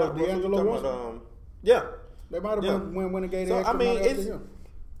knows? What was D'Angelo Russell? Yeah. They might have went when they gave the So extra I mean, money up to him.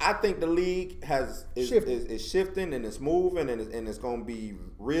 I think the league is shifting and it's moving and it's going to be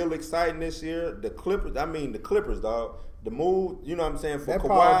real exciting this year. The Clippers, dog. The move, you know what I'm saying, for that Kawhi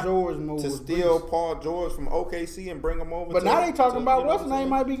Paul George move to steal Paul George from OKC and bring him over. But now they talking about what's name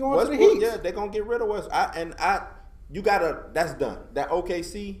might be going to the Heat. Yeah, they're going to get rid of Westbrook. That's done. That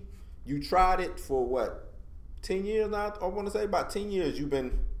OKC, you tried it for what, 10 years now? I want to say about 10 years you've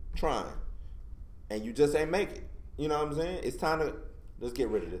been trying. And you just ain't make it. You know what I'm saying? It's time to... Let's get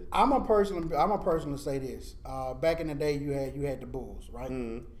rid of this. I'm a person to say this. Back in the day, you had the Bulls, right?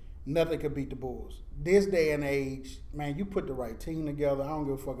 Mm-hmm. Nothing could beat the Bulls. This day and age, man, you put the right team together. I don't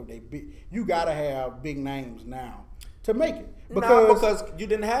give a fuck if they big. You gotta have big names now to make it. Because you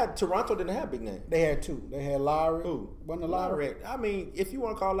didn't have Toronto didn't have big names. They had two. They had Lowry. Who? Wasn't it Lowry? I mean, if you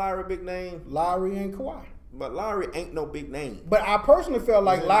want to call Lowry a big name, Lowry and Kawhi. But Lowry ain't no big name. But I personally felt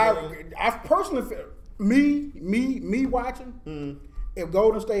like Lowry. I personally felt me watching. Mm. If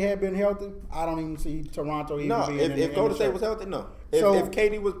Golden State had been healthy, I don't even see Toronto even being in the if Golden State was healthy, no. If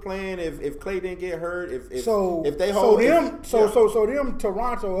KD was playing, if Clay didn't get hurt, if they hold them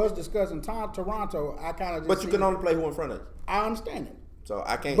Toronto, us discussing Toronto, I kind of just. But you can only play who in front of you. I understand it. So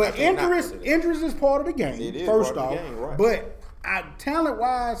I can't. But interest is part of the game. It is first part off, of the game, right. But talent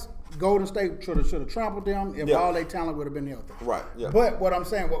wise, Golden State should have trampled them if all their talent would have been healthy. Right. Yeah. But what I'm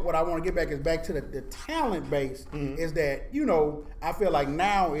saying, what I want to get back is back to the talent base. Is that I feel like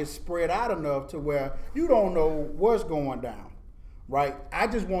now it's spread out enough to where you don't know what's going down. Right. I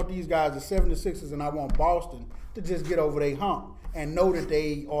just want these guys, the 76ers, and I want Boston to just get over their hump and know that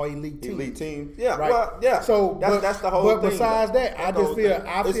they are elite teams. Elite teams. Yeah. Right. Well, yeah. So that's the whole thing. But besides that, I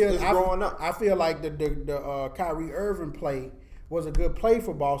feel like the Kyrie Irving play was a good play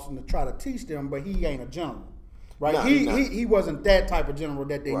for Boston to try to teach them, but he ain't a general. Right? No, he wasn't that type of general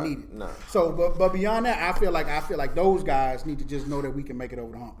that they needed. No. So but beyond that, I feel like those guys need to just know that we can make it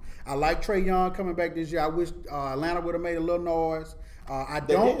over the hump. I like Trae Young coming back this year. I wish Atlanta would have made a little noise. I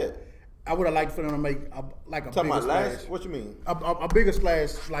would have liked for them to make a bigger splash. What you mean? A bigger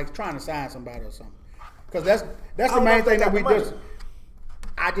splash, like trying to sign somebody or something. Because that's the main thing that we do.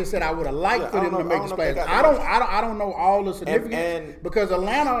 I just said I would have liked for them to make the splash. I don't know all the significance because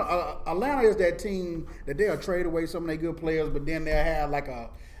Atlanta is that team that they'll trade away some of their good players, but then they'll have a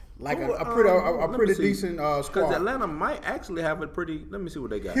pretty decent squad. Because Atlanta might actually have a pretty. Let me see what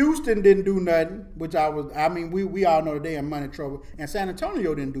they got. Houston didn't do nothing, which we all know that they in money trouble, and San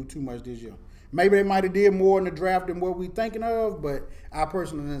Antonio didn't do too much this year. Maybe they might have did more in the draft than what we thinking of, but I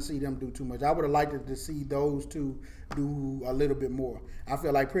personally didn't see them do too much. I would have liked to see those two do a little bit more. I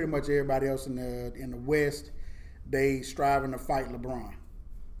feel like pretty much everybody else in the West, they striving to fight LeBron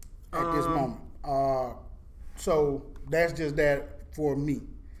at this moment. So that's just that for me.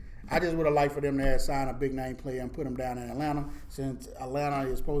 I just would have liked for them to have signed a big name player and put him down in Atlanta, since Atlanta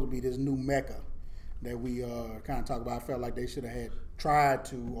is supposed to be this new mecca that we kind of talk about. I felt like they should have had tried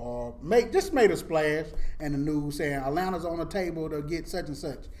to made a splash in the news saying Atlanta's on the table to get such and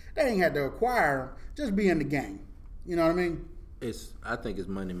such. They ain't had to acquire him, just be in the game. You know what I mean? I think it's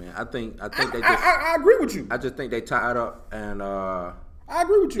money, man. I think I agree with you. I just think they tied up and I I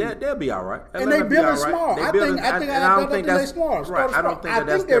agree with you. Yeah, they'll be all right. And they Atlanta be building all right. smart. They I building- think and I don't think they're that's smart. right. I don't think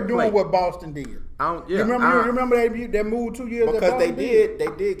that's they're their doing play. what Boston did. Yeah, you remember that move 2 years Because that they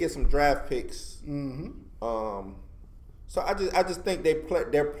Boston did get some draft picks. Mm-hmm. So I just think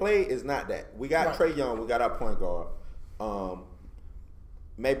their play is not that. We got Right. Trae Young, we got our point guard.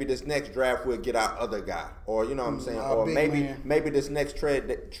 Maybe this next draft we'll get our other guy, or you know what I'm saying, Our or big maybe man. maybe this next trade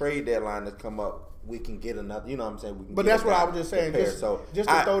deadline that's come up, we can get another. You know what I'm saying? We can But get that's a what guy I was just saying. prepared. Just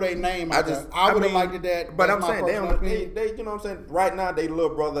to throw their name out there. I would have liked it that. But that's I'm my saying personal opinion. they you know what I'm saying. Right now they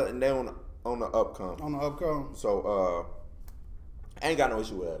little brother and they on the upcome. On the upcoming. So I ain't got no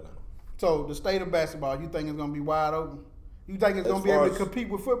issue with Atlanta. So the state of basketball, you think it's going to be wide open? You think it's As going to be able far to as- compete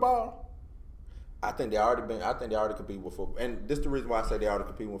with football? I think they already compete with football, and this is the reason why I say they already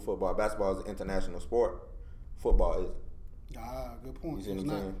compete with football. Basketball is an international sport. Football isn't. Good point. You see what It's I'm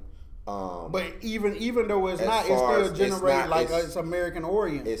not. saying? But even though it's As not, it far still as- it's generates not- it's American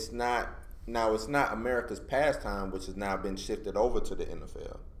oriented. It's not now. It's not America's pastime, which has now been shifted over to the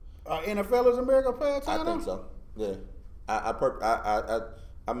NFL. NFL is America's pastime. I think so. Yeah.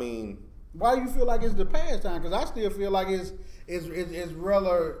 I mean, Why do you feel like it's the pastime? Because I still feel like it's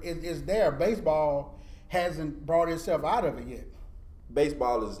there. Baseball hasn't brought itself out of it yet.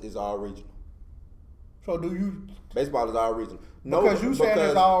 baseball is all regional. So do you? Baseball is all regional. No, Because you saying because-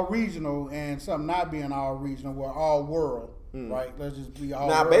 it's all regional and some not being all regional, we're all world, right? Let's just be all.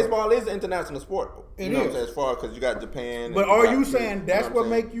 Now, world. baseball is an international sport. It You know what I'm is. saying? As far because you got Japan. But and are got- you saying that's know what I'm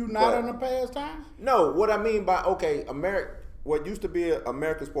make saying? you not But- in the pastime? No, what I mean by what used to be an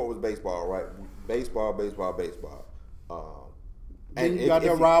American sport was baseball, right? Baseball. Then you got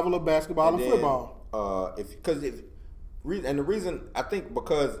the rival of basketball and football. The reason I think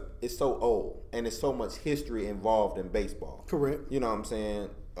because it's so old and there's so much history involved in baseball. Correct. You know what I'm saying?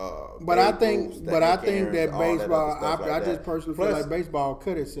 But I Babe think, Ruth, but I Stanley think that Aaron's, all other baseball. stuff like I that. just personally feel Plus- like baseball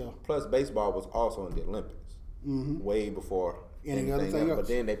cut itself. Plus, baseball was also in the Olympics way before Any other anything thing else. else.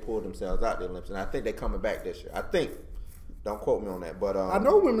 But then they pulled themselves out the Olympics, and I think they're coming back this year. I think. Don't quote me on that, but I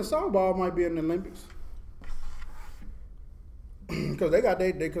know women's softball might be in the Olympics because they got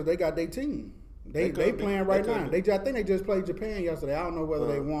their team. They They could be. playing right They now. could be. I think they just played Japan yesterday. I don't know whether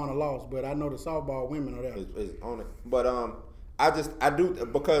they won or lost, but I know the softball women are there. is on it. But I do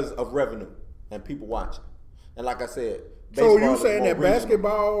because of revenue and people watching, and like I said, So baseball you is saying more that regional.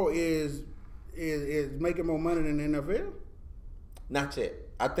 basketball is making more money than the NFL? Not yet.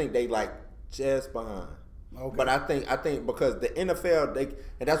 I think they like just behind. Okay. But I think because the NFL and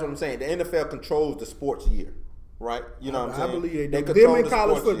that's what I'm saying. The NFL controls the sports year, right? You know what I'm I saying? believe they do. control Them in the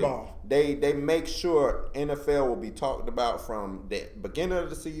college sports year. football. They make sure NFL will be talked about from the beginning of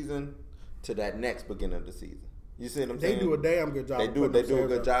the season to that next beginning of the season. You see what I'm They saying? do a damn good job. They of do. putting They do a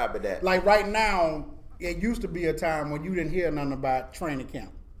themselves good up. job at that. Like right now, it used to be a time when you didn't hear nothing about training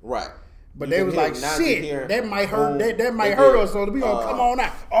camp. Right. But You they can was hear- like, now you shit, hear, that might hurt. boom, That might they hurt did, us. So we gonna come on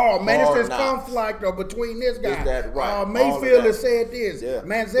out. Oh man, hard it's this knocks. conflict or between this guy. that right? All of Mayfield that. has said this. Yeah.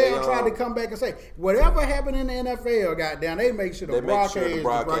 Manziel They, tried to come back and say whatever happened in the NFL. Goddamn, they make sure the They make sure broadcast, the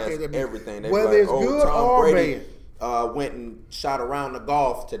broadcast everything. They whether be like, it's good Tom or Brady, bad. went and shot around the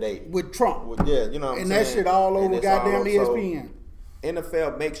golf today. With Trump. Yeah, you know what I'm And saying? that shit all And over it's goddamn all- so ESPN.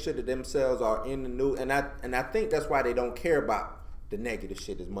 NFL makes sure that themselves are in the news, and I think that's why they don't care about the negative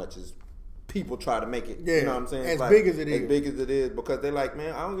shit as much as people try to make it. Yeah, You know what I'm saying? as It's big as it is. As big as it is, because they're like,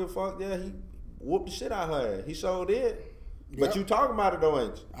 man, I don't give a fuck. Yeah, he whooped the shit out of her. He sure did. But Yep. you talking about it though,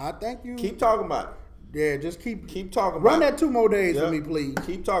 ain't you? I think you Keep talking about it. Yeah, just keep talking about run it. that 2 more days Yeah. for me, please.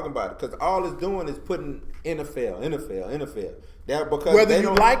 Keep talking about it, because all it's doing is putting NFL. That because Whether they you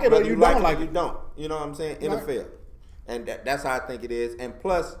don't- like it or whether you like don't like or it. you don't. You know what I'm saying? Right. NFL, and that's how I think it is. And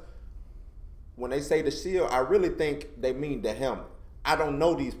plus, when they say the shield, I really think they mean the helmet. I don't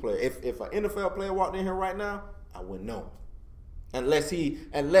know these players. If an NFL player walked in here right now, I wouldn't know him. Unless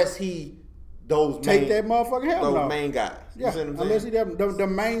he those Take main, that motherfucking helmet those off. main guys. Yeah, You see what I'm unless saying? he the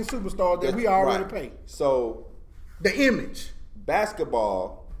main superstars that we already pay. So The image.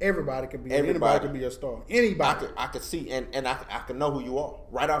 basketball, Everybody can be Everybody. anybody can be a star. Anybody. I could see and I can know who you are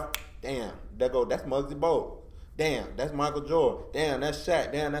right off. Damn, that's Muggsy Bogues. Damn, that's Michael Jordan. Damn, that's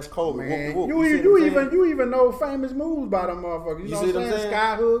Shaq. Damn, that's Kobe. Man, Whoop, you whoop. See what I'm saying? even know famous moves by them motherfuckers. You know see what I'm saying? saying?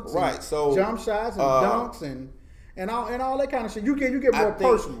 Sky hooks, Right, and so, jump shots and dunks and all that kind of shit. You get I more think-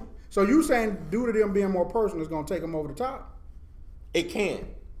 personal. So you saying due to them being more personal is gonna take them over the top? It can,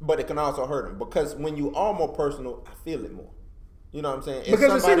 but it can also hurt them because when you are more personal, I feel it more. You know what I'm saying? If Because it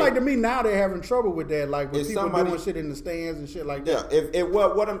seems somebody- like to me now they're having trouble with that, like with If people somebody- doing shit in the stands and shit like Yeah, that. if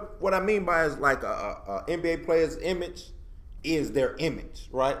what I mean by is like a NBA player's image, is their image,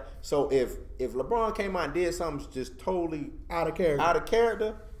 right? So if LeBron came out and did something just totally Out of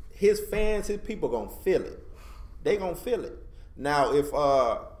character. his fans, his people gonna feel it. They gonna feel it. Now if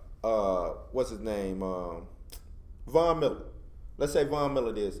what's his name? Von Miller. Let's say Von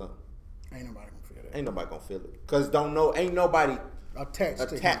Miller did something. Ain't nobody gonna feel that. Ain't nobody gonna feel it. Cause ain't nobody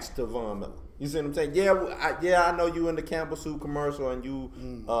attached to Von Miller. You see what I'm saying? Yeah, I know you in the Campbell Soup commercial and you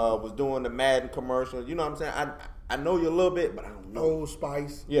was doing the Madden commercial. You know what I'm saying? I know you a little bit, but I don't know. Old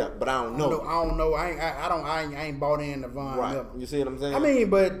Spice. Yeah, but I don't know. I don't know. I ain't bought in to Von Miller. You see what I'm saying? I mean,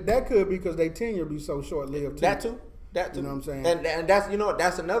 but that could be because they tenure be so short lived too. That too. You know what I'm saying? And that's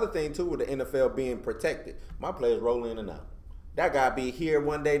that's another thing too with the NFL being protected. My players roll in and out. That guy be here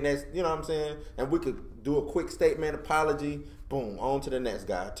one day next, you know what I'm saying? And we could do a quick statement, apology, boom, on to the next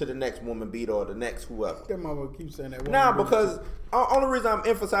guy, to the next woman beater or the next whoever. That motherfucker keeps saying that. Nah, because only reason I'm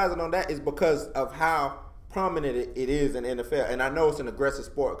emphasizing on that is because of how prominent it is in NFL. And I know it's an aggressive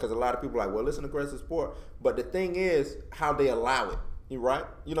sport because a lot of people are like, well, it's an aggressive sport. But the thing is how they allow it. You right?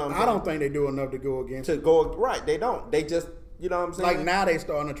 You know what I'm saying? I don't think they do enough to go against it. Right, they don't. They just, you know what I'm saying? Like now they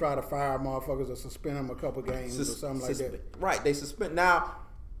starting to try to fire motherfuckers or suspend them a couple games or something like that. Right, they suspend. Now,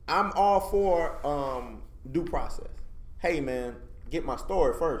 I'm all for due process. Hey, man, get my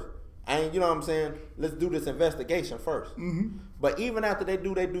story first. You know what I'm saying? Let's do this investigation first. Mm-hmm. But even after they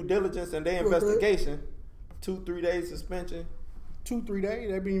do their due diligence and their investigation, 2-3 days suspension. 2-3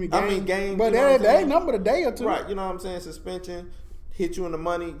 days? That mean game. But they number a day or two. Right, you know what I'm saying? Suspension, hit you in the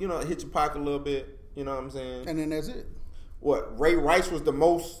money, hit your pocket a little bit. You know what I'm saying? And then that's it. What, Ray Rice was the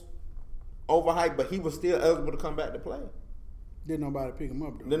most overhyped, but he was still eligible to come back to play. Didn't nobody pick him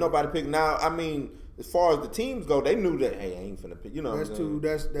up, though. Didn't nobody pick. Now, I mean, as far as the teams go, they knew that, hey, I ain't finna pick. You know what I'm saying?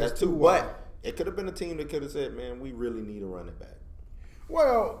 That's too But it could have been a team that could have said, man, we really need a running back.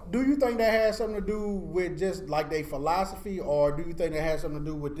 Well, do you think that has something to do with just like their philosophy, or do you think that has something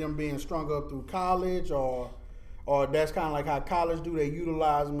to do with them being strung up through college, or that's kind of like how college do, they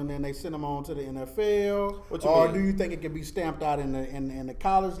utilize them and then they send them on to the NFL? What you mean? Do you think it can be stamped out in the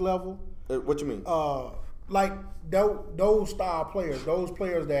college level? What you mean? Like those style players, those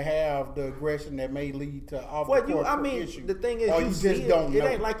players that have the aggression that may lead to off the court issues. The thing is, or you just see don't know. It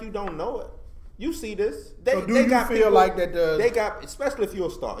ain't like you don't know it. You see this. So do you feel people, like that? They got, especially if you're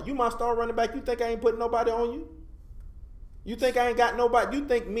a star. You my star running back. You think I ain't putting nobody on you? You think I ain't got nobody? You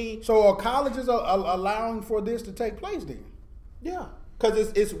think me? So are colleges allowing for this to take place then? Yeah,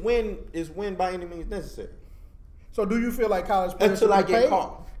 because it's win by any means necessary. So do you feel like college players until should I get paid?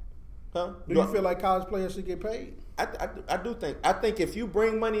 caught? Huh? Do you feel like college players should get paid? I do think. I think if you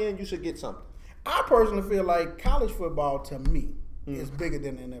bring money in, you should get something. I personally feel like college football to me is bigger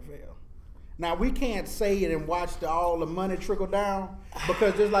than the NFL. Now we can't say it and watch all the money trickle down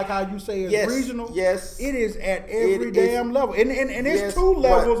because just like how you say it's regional, yes, it is at every damn level, and it's two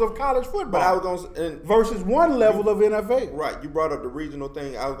levels of college football. But I was gonna versus one level of NFL. Right, you brought up the regional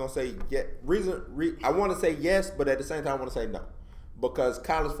thing. I was gonna say I want to say yes, but at the same time I want to say no because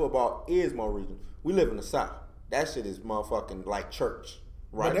college football is more regional. We live in the South. That shit is motherfucking like church,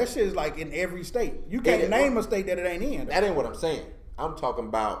 right? But that shit is like in every state. You can't name a state that it ain't in. That ain't what I'm saying. I'm talking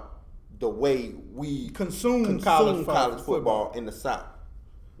about the way we consume college football in the South.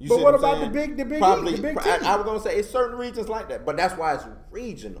 But what about the big team? I was gonna say it's certain regions like that, but that's why it's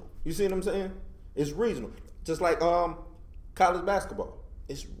regional. You see what I'm saying? It's regional, just like college basketball.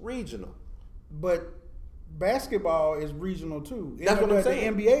 It's regional, but basketball is regional too. That's what I'm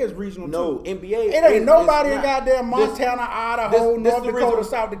saying. The NBA is regional too. No, NBA. It ain't nobody in goddamn Montana, Idaho, North Dakota,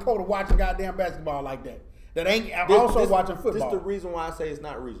 South Dakota watching goddamn basketball like that. That ain't also watching football. This is the reason why I say it's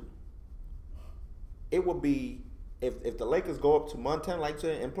not regional. It would be if the Lakers go up to Montana like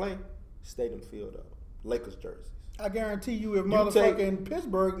that and play, stadium filled up. Lakers jerseys. I guarantee you, if motherfucking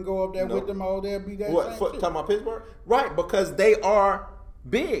Pittsburgh can go up there with them all, they'll be that. What? Talking about Pittsburgh, right? Because they are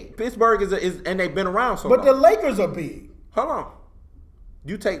big. Pittsburgh is and they've been around so long. But the Lakers are big. Hold on.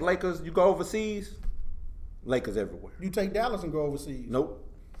 You take Lakers, you go overseas. Lakers everywhere. You take Dallas and go overseas. Nope.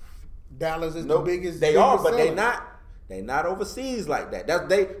 Dallas is the biggest. They are, but they not. They not overseas like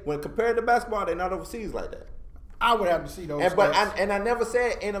that. When compared to basketball, they're not overseas like that. I would have to see those. I never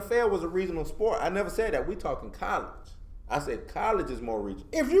said NFL was a regional sport. I never said that. We talking college. I said college is more regional.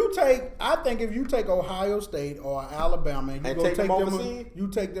 I think if you take Ohio State or Alabama and you take them overseas, you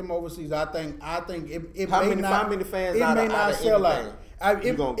take them overseas. I think it how may many fans it may not sell out.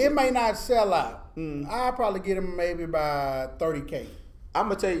 It may not sell out. I'll probably get them maybe by 30K. I'm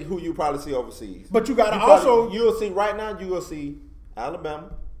gonna tell you who you probably see overseas. But you gotta also you'll see right now. You will see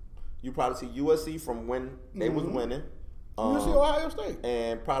Alabama. You probably see USC from when they was winning. You'll see Ohio State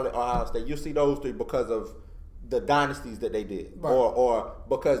and probably Ohio State. You'll see those three because of the dynasties that they did, Right. or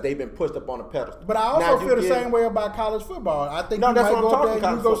because they've been pushed up on a pedestal. But I also feel the same way about college football. I think No, you that's might what I'm go up talking there,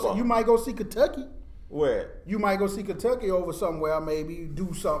 college football. you might go see Kentucky. Where? You might go see Kentucky over somewhere, maybe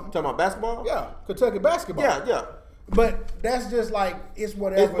do something. Talking about basketball? Yeah, Kentucky basketball. Yeah. But that's just like it's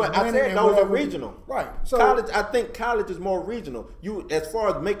whatever. But I said those are regional. Right. So college, I think college is more regional. You, as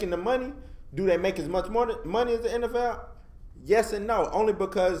far as making the money, do they make as much money as the NFL? Yes and no. Only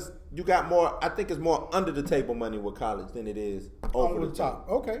because you got more. I think it's more under the table money with college than it is over the top.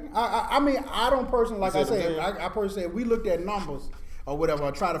 Okay. I mean, I don't personally, like You I see what I'm said, saying? I personally said, we looked at numbers or whatever,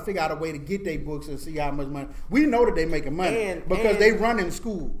 or try to figure out a way to get their books and see how much money. We know that they making money because they run in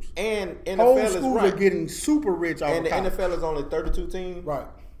schools. And NFL Whole is schools right. are getting super rich off And of the college. NFL is only 32 teams. Right.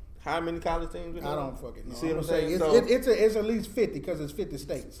 How many college teams? I don't fucking know. You see what I'm saying? saying? It's at least 50 because it's 50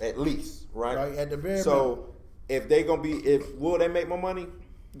 states. At least, right? Right, at the very So if they gonna be, will they make more money?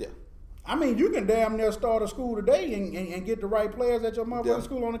 Yeah. I mean, you can damn near start a school today and get the right players at your motherfucking Yeah.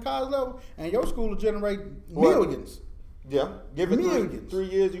 school on the college level, and your school will generate Well, millions. Yeah. Give it Millions. 3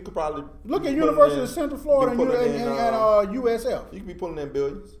 years, you could probably Look at be University pulling of in- Central Florida be and, pulling in, USF. you could be pulling in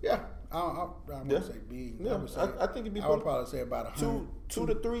billions. Yeah, I would Yeah. say big. Yeah, I would say. I think it'd be I would pulling- probably say about 100. 2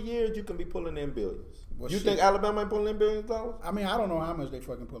 to 3 years, you can be pulling in billions. Well, you shit. think Alabama ain't pulling in billions dollars? I mean, I don't know how much they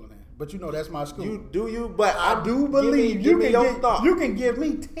fucking pulling in, but you know that's my school. But I do believe give me your thought. you can give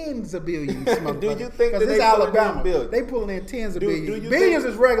me tens of billions. Do you think that it's they pulling Alabama? in billions? They pulling in tens of Do billions. you Billions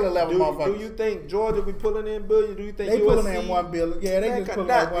think- is regular level, motherfuckers. Do you think Georgia be pulling in billions? Do you think They pulling USC? in 1 billion. Yeah, they Man, just pulling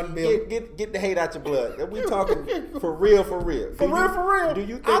nah, in 1 billion. Get the hate out your blood. We talking for real. For real. Do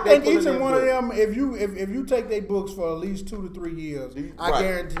you think I they think pulling each and in one of billions? them, if you take their books for at least 2 to 3 years, I Right.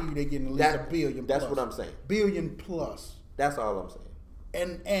 guarantee you they getting at least a billion. That's plus. what I'm saying. Billion plus. That's all I'm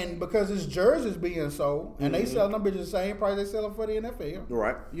saying. And because it's jerseys being sold, and they selling them bitches the same price they sell them for the NFL.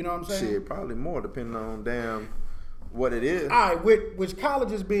 Right. You know what I'm saying? Shit, probably more depending on damn what it is. All right, which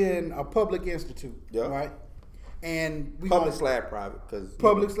college is being a public institute, Yeah. right? And we Public gonna, / private, because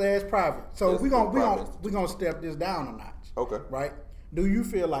public/private. So Yes, we gonna private. we gonna step this down a notch. Okay. Right? Do you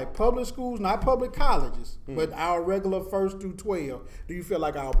feel like public schools, not public colleges, Hmm. but our regular 1st through 12, do you feel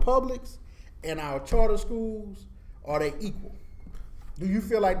like our publics and our charter schools, are they equal? Do you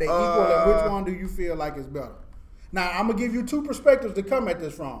feel like they equal, and which one do you feel like is better? Now, I'm going to give you 2 perspectives to come at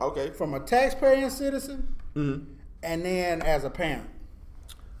this from. Okay. From a taxpaying citizen, and then as a parent.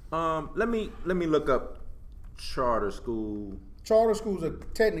 let me look up charter school. Charter schools are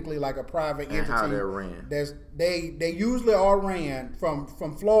technically like a private And entity. how they're ran. They usually are ran from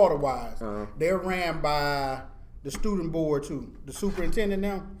Florida wise. Uh-huh. They're ran by the student board too. The superintendent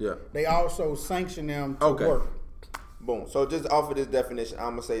now. Yeah. They also sanction them to Okay. work. Boom. So just off of this definition,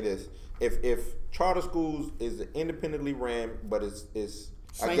 I'm gonna say this: if charter schools is independently ran, but it's I guess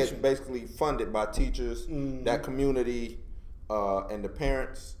Sanctioned. basically funded by teachers, that community, and the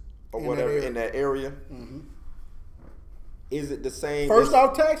parents or In that whatever area. in that area, is it the same? First as-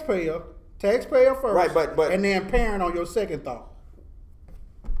 off, taxpayer first, Right, but- and then parent on your second thought.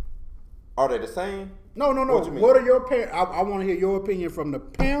 are they the same? No. What you mean? What are your parents? I want to hear your opinion from the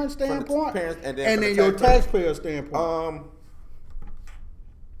parent standpoint, parents and then from the your taxpayer. taxpayer standpoint.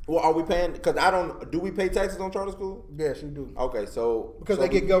 Well, are we paying? Because do we pay taxes on charter school? Yes, you do. Okay, so Because so they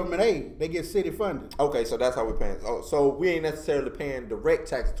get we- government aid, they get city funded. Okay, so that's how we're paying. Oh, so we ain't necessarily paying direct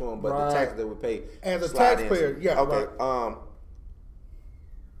tax to them, but Right. the taxes that we pay As a slide in. taxpayer, yeah, Okay. right.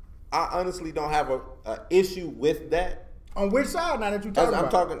 I honestly don't have a issue with that. On which side now that you As, talking I'm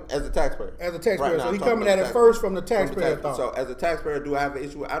about? talking as a taxpayer. As a taxpayer, Right now, so I'm he talking coming as at a it taxpayer. first from the taxpayer thought. So as a taxpayer, do I have an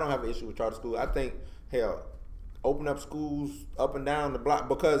issue? I don't have an issue with charter school. I think hell, open up schools up and down the block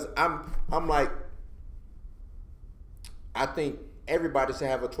because I'm like, I think everybody should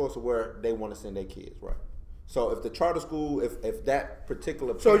have a choice of where they want to send their kids, right? So if the charter school, if that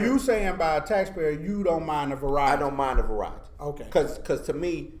particular So parent- you saying by a taxpayer, you don't mind the variety? I don't mind the variety. Okay. Because to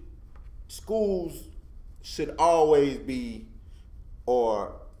me, schools should always be,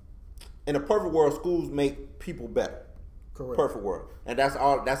 or in a perfect world, schools make people better. Correct. Perfect world, and that's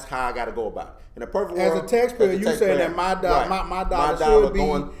all. That's how I got to go about it. In a perfect As world, a taxpayer, you saying that my dollar should be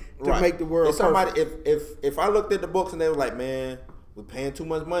to make the world If somebody, if I looked at the books and they were like, man, we're paying too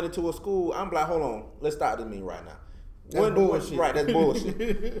much money to a school, I'm like, hold on, let's start this meeting right now. That's bullshit. Right, that's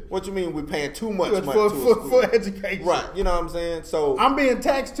bullshit. What you mean we're paying too much money for, to a school? for education. Right, you know what I'm saying? So I'm being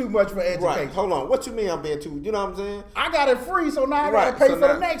taxed too much for education. right, hold on. What you mean I'm being too? You know what I'm saying? I got it free, so now I Right, got to pay so for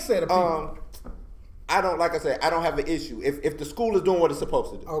the now- next set of people. I don't, like I said, I don't have an issue if the school is doing what it's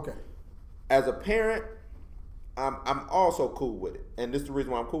supposed to do. Okay. As a parent, I'm also cool with it, and this is the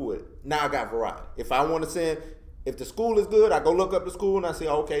reason why I'm cool with it. Now I got variety. If I want to send, If the school is good, I go look up the school and I say,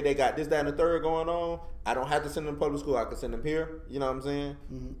 okay, they got this, that, and the third going on. I don't have to send them to public school. I can send them here. You know what I'm saying?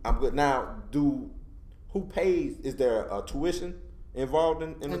 Mm-hmm. I'm good. Now, who pays? Is there a tuition involved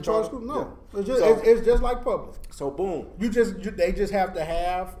in the charter school? No. Yeah. It's just like public. So, boom. They just have to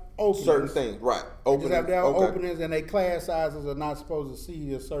have openings. Certain things, right. Openings. They just have to have openings, and their class sizes are not supposed to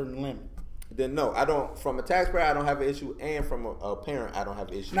see a certain limit. Then no, I don't. From a taxpayer, I don't have an issue, and from a parent, I don't have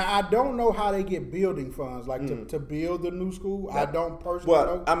an issue. Now, I don't know how they get building funds, like to build the new school. I don't personally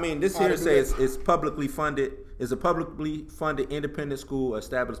know. Well, I mean, this here says it's publicly funded. It's a publicly funded independent school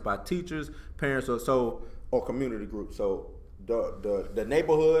established by teachers, parents, or community groups. So the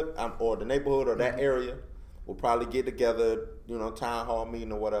neighborhood or that area will probably get together, town hall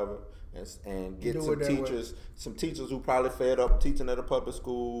meeting or whatever, and get some teachers who probably fed up teaching at a public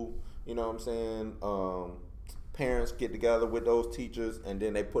school. You know what I'm saying? Parents get together with those teachers, and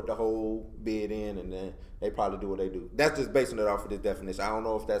then they put the whole bid in, and then they probably do what they do. That's just basing it off of this definition. I don't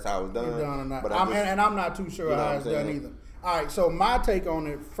know if that's how it's done. Or not. But I'm not too sure how it's done either. All right, so my take on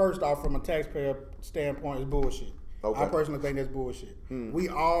it, first off, from a taxpayer standpoint, is bullshit. Okay. I personally think that's bullshit. We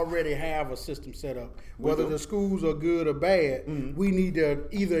already have a system set up. Whether the schools are good or bad, we need to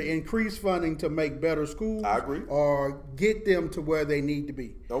either increase funding to make better schools, I agree, or get them to where they need to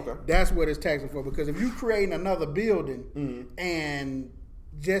be. Okay. That's what it's taxing for. Because if you create another building and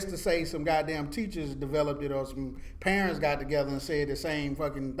just to say some goddamn teachers developed it or some parents got together and said the same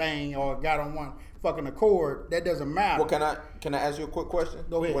fucking thing or got on one fucking accord, that doesn't matter. Well, can I ask you a quick question?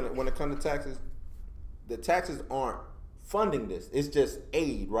 Go ahead. When it comes to taxes, the taxes aren't funding this. It's just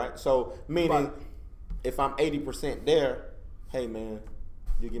aid, right? So meaning if I'm 80% there, hey man,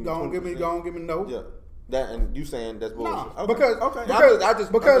 you give me 20%. Go on, give me no. Yeah. That, and you saying that's bullshit. No,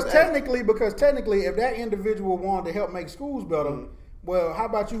 because technically if that individual wanted to help make schools better, well, how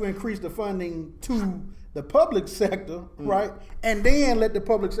about you increase the funding to the public sector, right? And then let the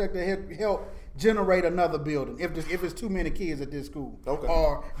public sector help generate another building if it's too many kids at this school,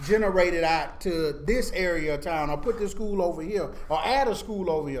 or generate it out to this area of town, or put this school over here, or add a school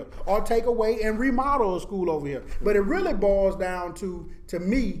over here, or take away and remodel a school over here. But it really boils down to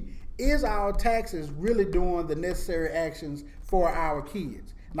me, is our taxes really doing the necessary actions for our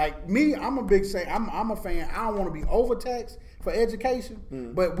kids? Like me, I'm a fan. I don't want to be overtaxed for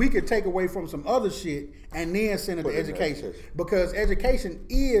education, but we could take away from some other shit and then send it to education. Because education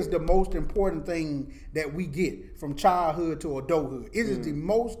is the most important thing that we get from childhood to adulthood. It is the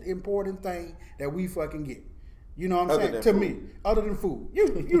most important thing that we fucking get. You know what I'm saying? To me, other than food. You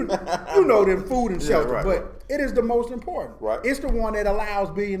know them food and shelter, right, but it is the most important. Right. It's the one that allows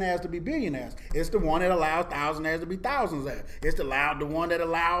billionaires to be billionaires. It's the one that allows thousandaires to be thousandaires. It's the one that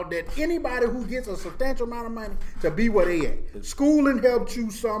allowed that anybody who gets a substantial amount of money to be where they at. Schooling helps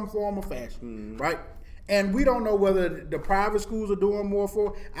you some form of fashion, right? And we don't know whether the private schools are doing more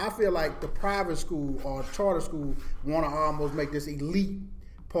for it. I feel like the private school or charter school want to almost make this elite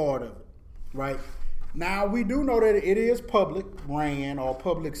part of it, right? Now, we do know that it is public ran or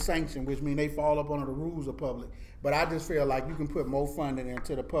public sanctioned, which means they fall up under the rules of public. But I just feel like you can put more funding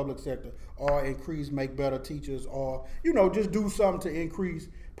into the public sector or make better teachers, or, just do something to increase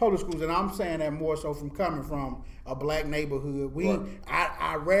public schools. And I'm saying that more so from coming from a black neighborhood.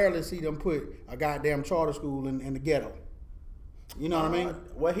 I rarely see them put a goddamn charter school in the ghetto. You know what I mean?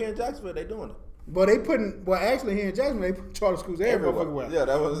 Well, here in Jacksonville, they doing it. But actually here in Jacksonville, they put charter schools everywhere. Yeah,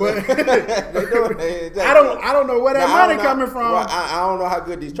 that was. But I don't know where that money coming from. Right, I don't know how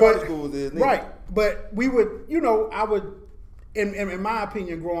good these charter schools is. Neither. Right, but we would, I would, in my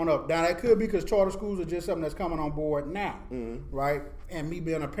opinion, growing up, now that could be because charter schools are just something that's coming on board now, right? And me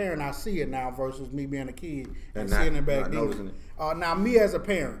being a parent, I see it now versus me being a kid and seeing it back then. Now, me as a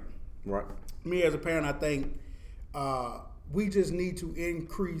parent, I think. We just need to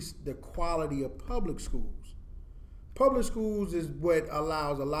increase the quality of public schools. Public schools is what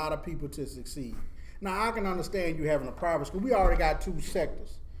allows a lot of people to succeed. Now, I can understand you having a private school. We already got two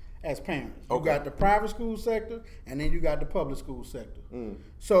sectors as parents. You got the private school sector, and then you got the public school sector.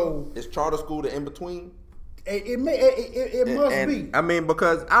 So is charter school the in between? It must be. I mean,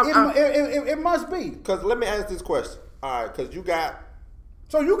 because it must be. Because let me ask this question. All right, because you got.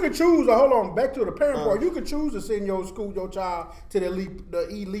 So you could choose. Hold on, back to the parent part. You could choose to send your child to the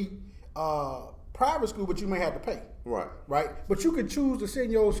elite private school, but you may have to pay. Right. But you could choose to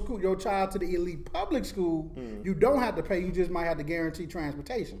send your child to the elite public school. You don't have to pay. You just might have to guarantee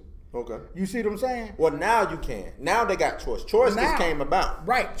transportation. Okay. You see what I'm saying? Well, now you can. Now they got choice. Choice just came about.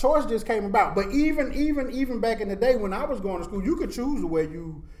 Right. Choice just came about. But even back in the day when I was going to school, you could choose the way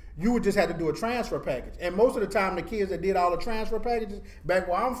you would just have to do a transfer package. And most of the time, the kids that did all the transfer packages, back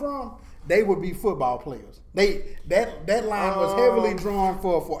where I'm from, they would be football players. That line was heavily drawn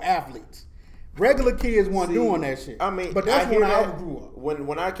for athletes. Regular kids weren't doing that shit. I mean, but that's when I grew up.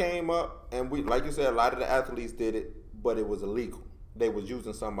 When I came up, and we, like you said, a lot of the athletes did it, but it was illegal. They was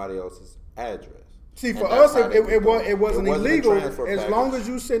using somebody else's address. See, for us, it wasn't illegal as long package. as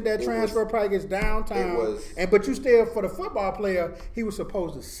you sent that transfer package downtown. But you still, for the football player, he was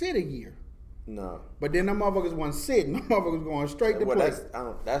supposed to sit a year. No. But then them motherfuckers wasn't sitting. Them motherfuckers going straight to play.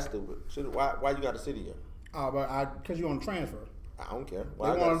 That's stupid. Why you got to sit here? Because you're on transfer. I don't care.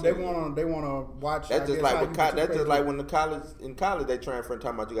 They want to watch. That's just like when in college they transfer and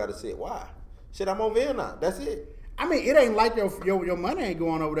talking about you got to sit. Why? Shit, I'm over here now. That's it. I mean, it ain't like your money ain't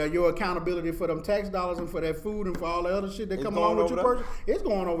going over there. Your accountability for them tax dollars and for that food and for all the other shit that come along with your purchase, it's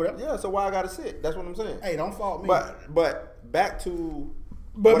going over there. Yeah, so why I got to sit? That's what I'm saying. Hey, don't fault me. But back to.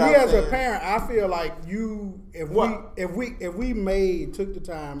 But me as a parent, I feel like if we took the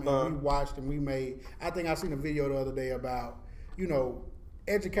time and we watched and we made. I think I seen a video the other day about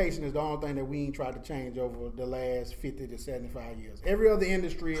education is the only thing that we ain't tried to change over the last 50 to 75 years. Every other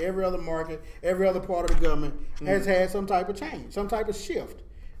industry, every other market, every other part of the government has had some type of change, some type of shift.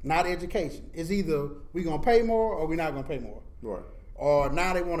 Not education. It's either we gonna pay more or we're not gonna pay more. Right. Or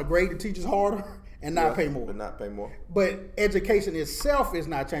now they want to grade the teachers harder and not pay more. But not pay more. But education itself is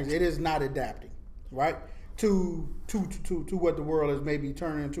not changing. It is not adapting, right? To what the world is maybe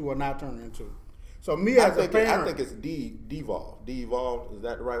turning into or not turning into. So me as a parent, I think it's devolved. Devolved, is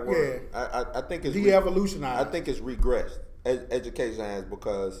that the right word? Yeah. I think it's de-evolutionized. I think it's regressed. Education has,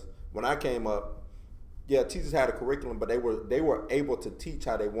 because when I came up, teachers had a curriculum, but they were able to teach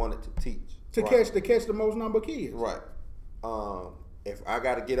how they wanted to teach. To catch the most number of kids. Right. If I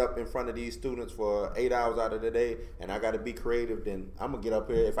got to get up in front of these students for 8 hours out of the day and I got to be creative, then I'm going to get up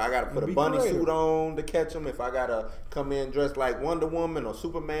here. If I got to put a bunny suit on to catch them, if I got to come in dressed like Wonder Woman or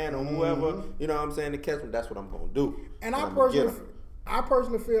Superman or whoever, you know what I'm saying, to catch them, that's what I'm going to do. And I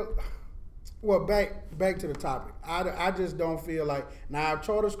personally feel, well, back to the topic. I just don't feel like, now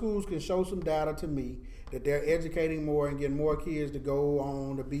charter schools can show some data to me that they're educating more and getting more kids to go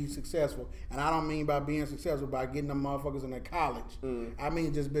on to be successful. And I don't mean by being successful by getting them motherfuckers in their college. I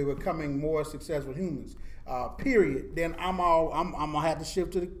mean just by becoming more successful humans. Period. Then I'm gonna have to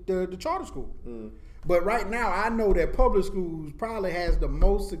shift to the charter school. But right now, I know that public schools probably has the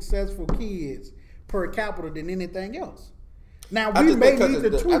most successful kids per capita than anything else. Now we may need to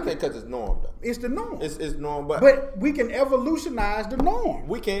tweak. I think because it's norm though. It's the norm. It's norm, but we can evolutionize the norm.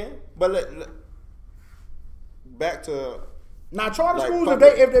 We can, but back to now charter schools.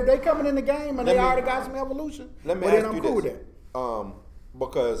 If they coming in the game and they already got some evolution, let me ask you cool this. With that.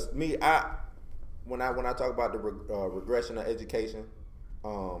 Because when I talk about the regression of education,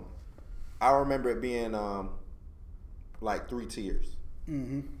 I remember it being like 3 tiers.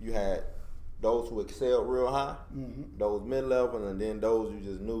 You had those who excelled real high, those mid-level, and then those you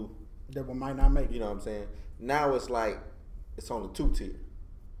just knew that might not make it. You know what I'm saying? Now it's like it's on the 2 tier.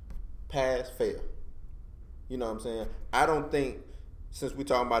 Pass, fail. You know what I'm saying? I don't think, since we're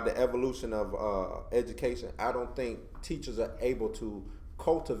talking about the evolution of education, I don't think teachers are able to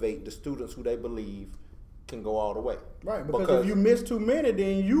cultivate the students who they believe can go all the way. Right, because if you miss too many,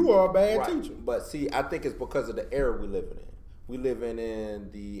 then you are a bad teacher. But see, I think it's because of the era we living in. We living in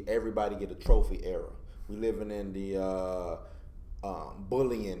the everybody get a trophy era. We living in the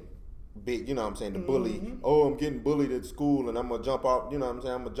bullying big, you know what I'm saying, the bully. Oh, I'm getting bullied at school and I'm gonna jump out, you know what I'm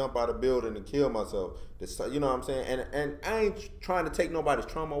saying, I'm gonna jump out of the building and kill myself. You know what I'm saying? And I ain't trying to take nobody's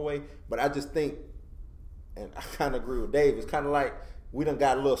trauma away, but I just think, and I kind of agree with Dave, it's kind of like we done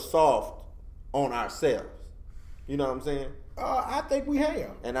got a little soft on ourselves. You know what I'm saying? I think we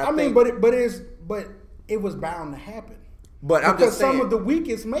have. And I mean, but it was bound to happen. But I'm just saying, some of the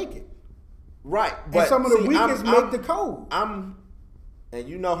weakest make it. Right. But and some of the weakest make the code. And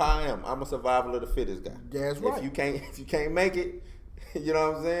you know how I am. I'm a survival of the fittest guy. That's right. If you can't make it, you know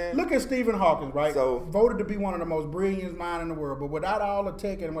what I'm saying? Look at Stephen Hawking, right? So, voted to be one of the most brilliant minds in the world, but without all the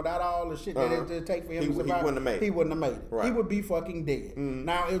tech and without all the shit that it takes for him to survive, he wouldn't have made it. Right. He would be fucking dead.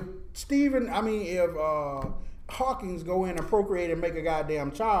 Now, if Hawkins go in and procreate and make a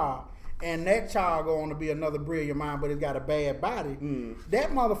goddamn child, and that child go on to be another brilliant mind, but it's got a bad body, that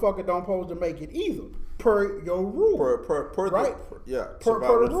motherfucker don't supposed to make it either, per your rule. Per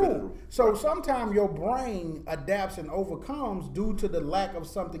the rule. So sometimes your brain adapts and overcomes due to the lack of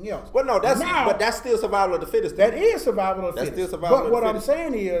something else. Well, no, but that's still survival of the fittest. That is survival of the fittest. That's still survival of the fittest. But what I'm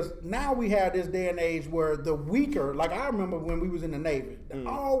saying is, now we have this day and age where the weaker, like I remember when we was in the Navy, it'll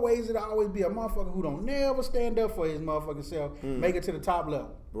always be a motherfucker who don't never stand up for his motherfucking self, make it to the top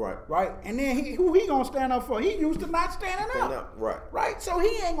level. Right. Right? And then who he gonna stand up for? He used to not standing up. Right. Right? So he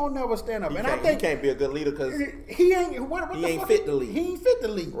ain't gonna never stand up. He And can't, I think he can't be a good leader because he ain't what he the ain't fuck fit to lead. He ain't fit to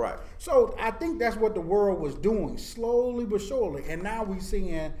lead. Right. So I think that's what the world was doing, slowly but surely. And now we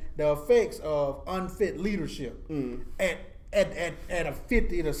seeing the effects of unfit leadership at a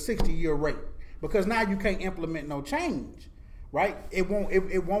 50 to 60 year rate. Because now you can't implement no change. Right? It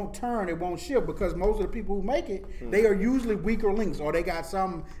won't turn, it won't shift, because most of the people who make it, they are usually weaker links, or they got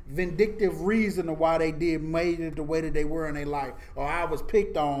some vindictive reason of why they made it the way that they were in their life. Or I was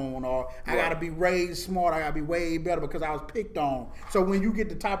picked on, or I gotta be raised smart, I gotta be way better because I was picked on. So when you get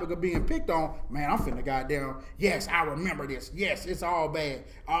the topic of being picked on, man, I'm finna goddamn, yes, I remember this. Yes, it's all bad.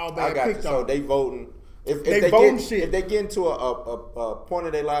 All bad. I got picked you. So on. they voting. If They they voting get, shit. if they get into a point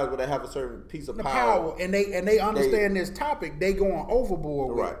of their lives where they have a certain piece of The power, and they understand this topic, they going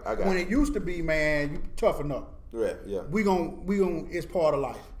overboard with Right, I it. got When you. it used to be, man, you toughen up. yeah. We gon' it's part of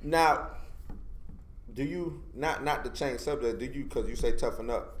life. Now, do you not to change subject? Do you, because you say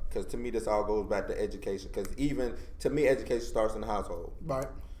toughen up? Because to me, this all goes back to education. Because even to me, education starts in the household. Right.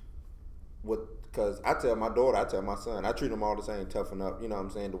 Because I tell my daughter, I tell my son, I treat them all the same. Toughen up. You know what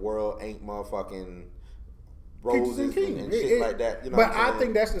I'm saying? The world ain't motherfucking roses and shit like that. You know but what I'm I saying?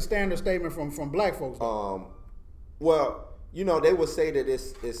 think that's the standard statement from black folks. Well, you know, they would say that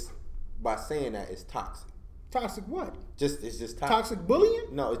it's by saying that it's toxic. Toxic what? It's just toxic. Toxic bullying?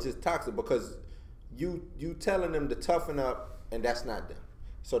 No, it's just toxic because you telling them to toughen up, and that's not them.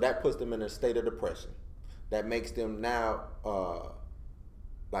 So that puts them in a state of depression. That makes them now,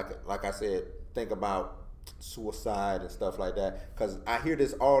 like I said, think about suicide and stuff like that. Because I hear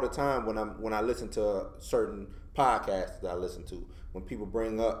this all the time when I listen to certain podcasts that I listen to. When people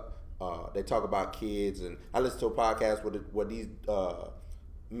bring up, they talk about kids, and I listen to a podcast where these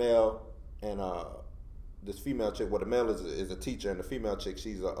male and this female chick, the male is a teacher, and the female chick,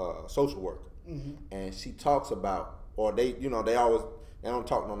 she's a social worker, and she talks about, or they don't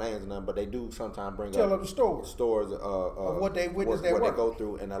talk no names or nothing, but they do sometimes bring Tell up the stories of what they witnessed at what work. they go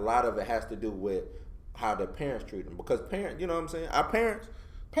through, and a lot of it has to do with how their parents treat them. Because parents, you know what I'm saying, our parents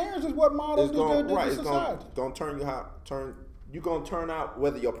is what models is going the right. It's society. going to turn you you're going to turn out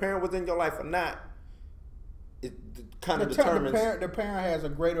whether your parent was in your life or not. It kind of determines the parent has a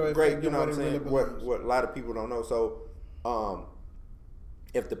greater effect you than know what what it I'm saying. really believes. What a lot of people don't know. So,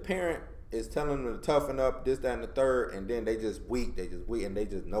 if the parent is telling them to toughen up, this, that, and the third, and then they just weak, and they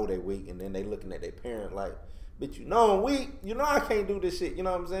just know they weak, and then they looking at their parent like, bitch, you know I'm weak, you know I can't do this shit, you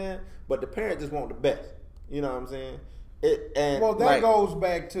know what I'm saying? But the parent just want the best, you know what I'm saying? That goes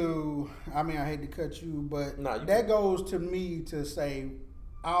back to, I mean, I hate to cut you, but that goes to me to say,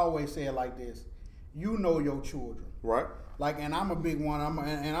 I always say it like this, you know your children. Right. Like, and I'm a big one, I'm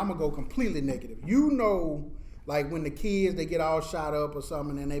going to go completely negative. You know, like when the kids, they get all shot up or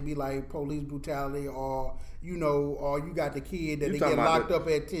something, and they be like police brutality, or, you know, or you got the kid that they get locked up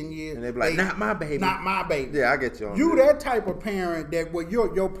at 10 years. And they be like, not my baby. Not my baby. Yeah, I get you on You that type of parent that when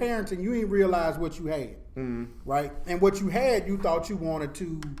your parents and you ain't realize what you had. Right? And what you had, you thought you wanted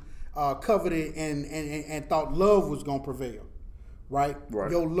to covet it and thought love was going to prevail. Right?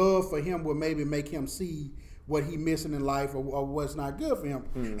 Your love for him would maybe make him see what he missing in life or what's not good for him.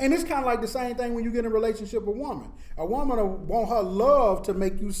 And it's kind of like the same thing when you get in a relationship with a woman. A woman will want her love to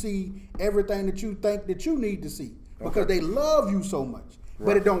make you see everything that you think that you need to see because they love you so much.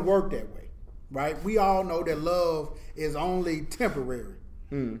 But it don't work that way. Right? We all know that love is only temporary.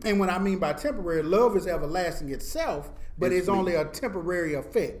 And what I mean by temporary, love is everlasting itself, but it's only a temporary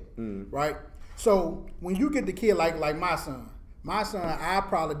effect, right? So when you get the kid like my son, I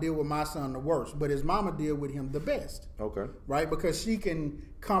probably deal with my son the worst, but his mama deal with him the best. Okay. Right? Because she can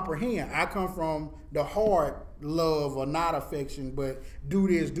comprehend. I come from the hard love or not affection, but do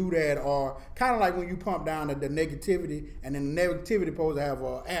this, do that, or kind of like when you pump down the negativity, and then the negativity supposed to have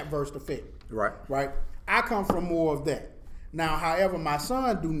an adverse effect. Right. Right? I come from more of that. Now, however, my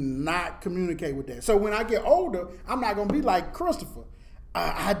son do not communicate with that. So when I get older, I'm not going to be like Christopher.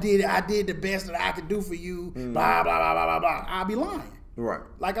 I did the best that I could do for you, blah, blah, blah, blah, blah, blah. I'll be lying. Right.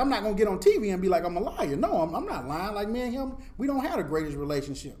 Like, I'm not going to get on TV and be like, I'm a liar. No, I'm not lying. Like, me and him, we don't have the greatest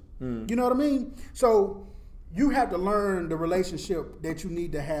relationship. You know what I mean? So you have to learn the relationship that you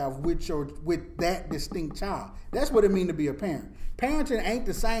need to have with that distinct child. That's what it means to be a parent. Parenting ain't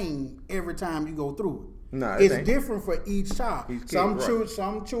the same every time you go through it. No, it's different for each child.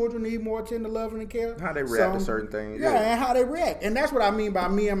 Some children need more tender loving and care. How they react to certain things. Yeah, and how they react. And that's what I mean by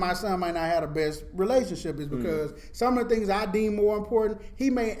me and my son might not have the best relationship is because some of the things I deem more important, he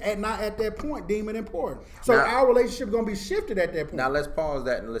may not at that point deem it important. So our relationship is going to be shifted at that point. Now let's pause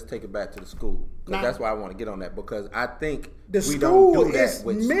that and let's take it back to the school. Because that's why I want to get on that, because I think the we school don't do that is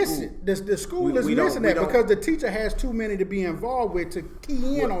with missing. school. The school We is don't- missing we that don't- because the teacher has too many to be involved with to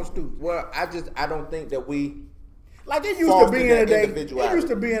key in on students. Well, I don't think that we. Like it used to Foster be in that a day. It individuality. used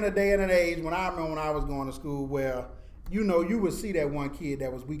to be in a day and an age when I remember when I was going to school where you would see that one kid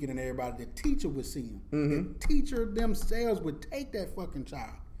that was weaker than everybody. The teacher would see him. The teacher themselves would take that fucking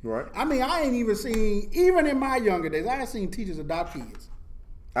child. Right. I mean, I ain't even seen, even in my younger days, I ain't seen teachers adopt kids.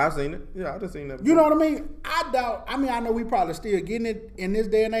 I've seen it. Yeah, I've just seen that. You know what I mean? I know we probably still getting it in this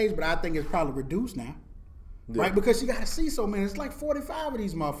day and age, but I think it's probably reduced now. Yeah. Right? Because you got to see so many. It's like 45 of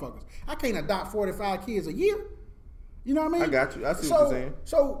these motherfuckers. I can't adopt 45 kids a year. You know what I mean? I got you. I see what you're saying.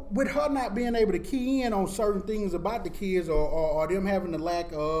 So with her not being able to key in on certain things about the kids or them having the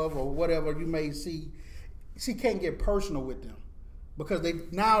lack of or whatever you may see, she can't get personal with them. Because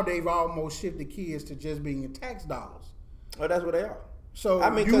they've almost shifted kids to just being tax dollars. Oh, that's what they are. So I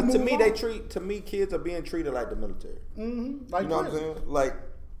mean, you because to move me, on. kids are being treated like the military. Like You know what I'm prison. saying? Like,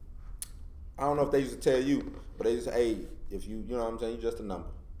 I don't know if they used to tell you, but they just say, hey, if you know what I'm saying, you're just a number.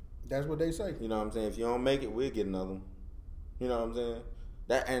 That's what they say. You know what I'm saying? If you don't make it, we'll get another one. You know what I'm saying?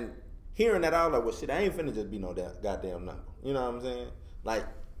 That, and hearing that, I was like, well, shit, I ain't finna just be no goddamn number. You know what I'm saying? Like,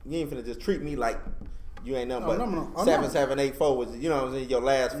 you ain't finna just treat me like you ain't nothing but 7784 was, you know what I'm saying, your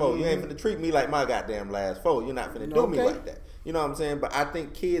last four. You ain't finna treat me like my goddamn last four. You're not finna do me like that. You know what I'm saying? But I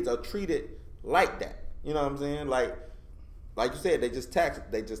think kids are treated like that. You know what I'm saying? Like you said, they just tax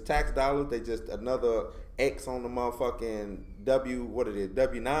dollars. They just another X on the motherfucking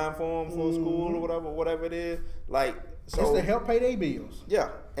W9 form for school or whatever it is. Like, so It's to help pay their bills. yeah,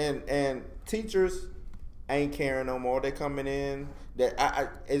 and teachers ain't caring no more. They coming in.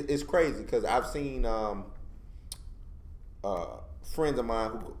 It's crazy because I've seen friends of mine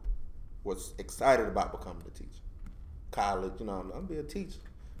who was excited about becoming a teacher. College, I'm gonna be a teacher.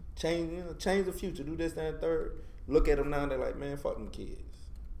 Change the future. Do this, that, and third. Look at them now. They're like, man, fuck them kids.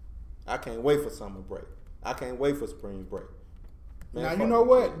 I can't wait for summer break. I can't wait for spring break. Man, Now, fuck you know them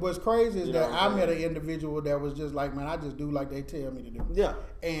what? kids. What's crazy is You know that what I I'm met an saying? individual that was just like, man, I just do like they tell me to do. Yeah.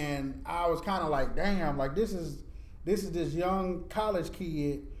 And I was kind of like, damn, like this is this young college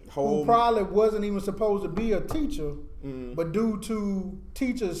kid who Home. probably wasn't even supposed to be a teacher, Mm-hmm. but due to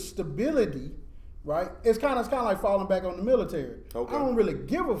teachers' stability, right? It's kind of like falling back on the military. Okay. I don't really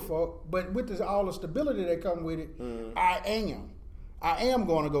give a fuck, but with all the stability that come with it, Mm-hmm. I am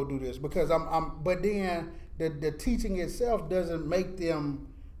going to go do this because but then the teaching itself doesn't make them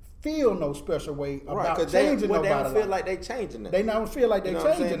feel no special way Right, about because changing they nobody. don't feel life. like they changing it. They don't feel like they're You know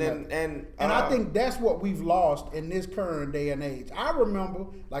what I'm changing saying? nothing. And I think that's what we've lost in this current day and age. I remember,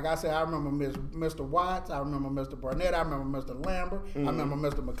 like I said, I remember Mr. Watts, I remember Mr. Burnett, I remember Mr. Lambert, I remember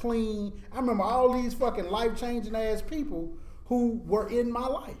Mr. McLean, I remember all these fucking life-changing ass people who were in my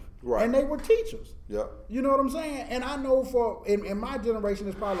life. Right. And they were teachers. Yeah. You know what I'm saying? And I know in my generation,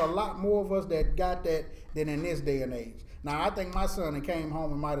 there's probably a lot more of us that got that than in this day and age. Now, I think my son that came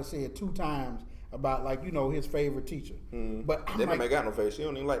home and might have said 2 times about, like, his favorite teacher. But I'm They like, don't got no face. She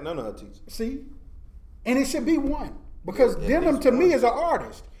don't even like none of her teachers. see? And it should be one. Because Yeah, at Denim least to me one. is an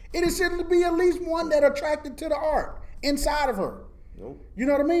artist. It should be at least one that attracted to the art inside of her. Nope. You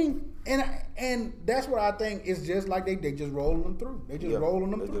know what I mean? And that's what I think is just like they just rolling them through. They just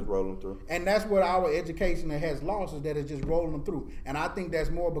rolling them They through. just rolling through. And that's what our education that has lost is that it's just rolling them through. And I think that's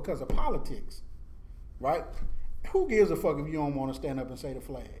more because of politics, right? Who gives a fuck if you don't want to stand up and say the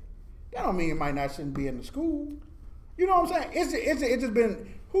flag? That don't mean it might not shouldn't be in the school. You know what I'm saying? It's just been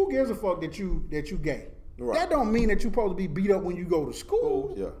who gives a fuck that you gay? Right. That don't mean that you're supposed to be beat up when you go to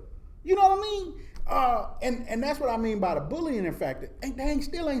school. Yeah. You know what I mean? And that's what I mean by the bullying factor. They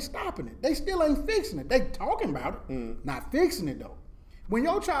still ain't stopping it. They still ain't fixing it. They talking about it, not fixing it though. When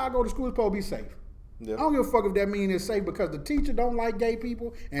your child go to school, it's supposed to be safe. Yeah. I don't give a fuck if that means it's safe because the teacher don't like gay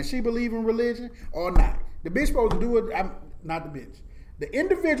people and she believe in religion or not. The bitch supposed to do it. Not the bitch. The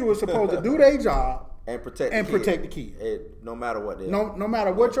individual is supposed to do their job And protect the kid. No matter what they are. No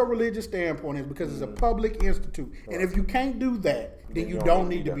matter what your religious standpoint is, because it's a public institute. And if you can't do that, then you don't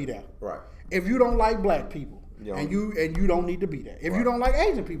need to be there. Right. If you don't like black people, You and don't- you don't need to be there. If you Right. don't like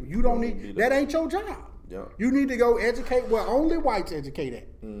Asian people, you don't need need to be there. that ain't your job. Yeah. You need to go educate where only whites educate at.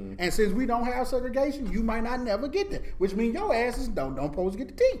 And since we don't have segregation, you might not never get there. Which means your asses don't supposed to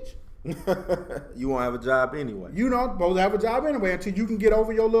get to teach. You won't have a job anyway. You don't supposed to have a job anyway until you can get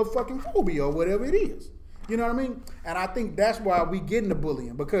over your little fucking phobia or whatever it is. You know what I mean? And I think that's why we getting the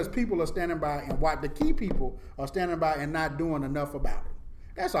bullying, because people are standing by and the key people are standing by and not doing enough about it.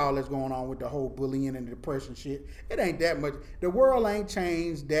 That's all that's going on with the whole bullying and the depression shit. It ain't that much. The world ain't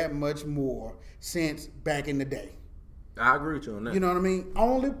changed that much more since back in the day. I agree with you on that. You know what I mean?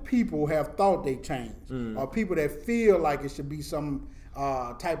 Only people have thought they changed, or people that feel like it should be some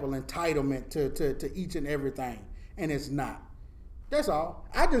type of entitlement to each and everything, and it's not. That's all.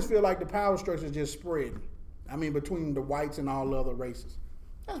 I just feel like the power structure is just spreading. I mean, between the whites and all the other races.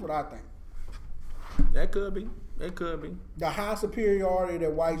 That's what I think. That could be. It could be. The high superiority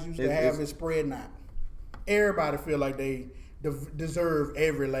that whites used to have is spreading out. Everybody feel like they deserve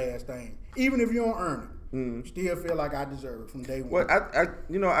every last thing, even if you don't earn it. Still feel like I deserve it from day one.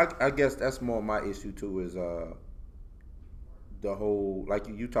 Well, I guess that's more my issue too. Is the whole, like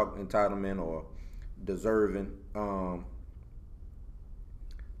you talk entitlement or deserving.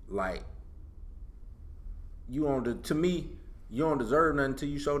 Like to me, you don't deserve nothing until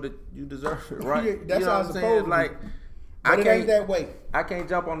you show that you deserve it, right? Yeah, that's you know how what it's I'm supposed saying? to Like, be. But it ain't that way. I can't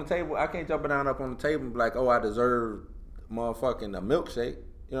jump on the table. I can't jump down up on the table and be like, oh, I deserve motherfucking a milkshake.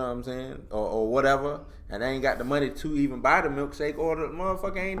 You know what I'm saying? Or whatever. And I ain't got the money to even buy the milkshake, or the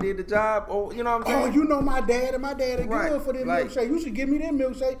motherfucker ain't did the job. Or you know what I'm saying? Oh, you know my dad, and my dad is Right. good for this Like- milkshake. You should give me that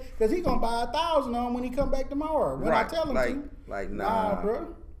milkshake because he gonna buy 1,000 on when he come back tomorrow. When I Right. tell him to. Like, nah.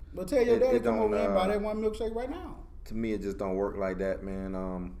 Bro. But tell your dad to come don't, over here and buy that one milkshake right now. To me, it just don't work like that,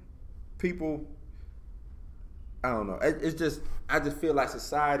 man. People, I don't know. It's just, I just feel like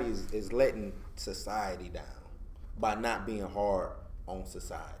society is letting society down by not being hard on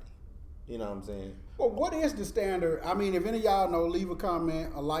society. You know what I'm saying? Well, what is the standard? I mean, if any of y'all know, leave a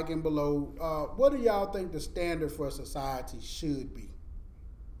comment, a liking below. What do y'all think the standard for society should be?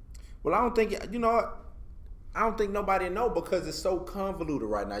 Well, I don't think, you know what? I don't think nobody know because it's so convoluted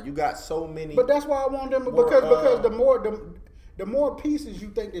right now. You got so many. But that's why I want them because the more pieces you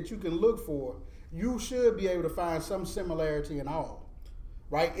think that you can look for, you should be able to find some similarity in all,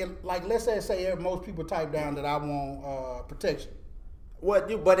 right? Like let's say most people type down that I want protection.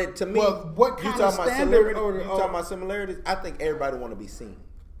 To me, Well, what kind you of talking about standard celebrity? You talking about similarities? I think everybody want to be seen.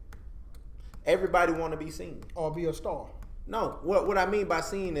 Everybody want to be seen. Or be a star. No, what I mean by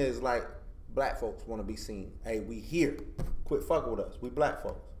seen is like black folks want to be seen. Hey, we here. Quit fucking with us. We black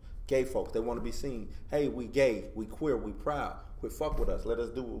folks. Gay folks, they want to be seen. Hey, we gay. We queer. We proud. Quit fuck with us. Let us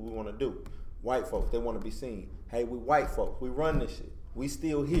do what we want to do. White folks, they want to be seen. Hey, we white folks. We run this shit. We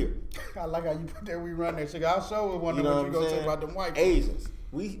still here. I like how you put that we run that shit. I sure would wonder You know what you what gonna I'm say saying? about them white Asians.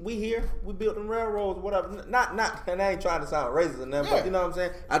 We here. We built them railroads, whatever. Not, and I ain't trying to sound racist and that, Yeah. but you know what I'm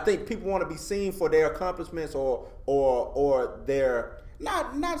saying? I think people want to be seen for their accomplishments or their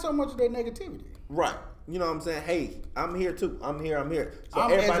Not so much of their negativity. right. You know what I'm saying? Hey, I'm here too. I'm here. So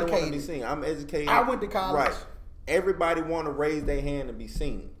I'm everybody want to educated. be seen. I'm educated. I went to college. Right. Everybody want to raise their hand and be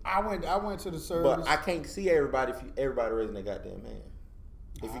seen. I went to the service. But I can't see everybody if everybody raising their goddamn hand.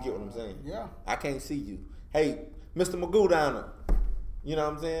 If you get what I'm saying. Yeah. I can't see you. Hey, Mr. Magoo down there. You know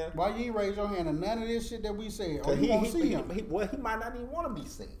what I'm saying? Why you ain't raise your hand and none of this shit that we said? Oh, Cause you won't see him. he might not even want to be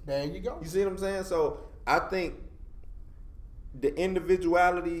seen. There you go. You see what I'm saying? So I think the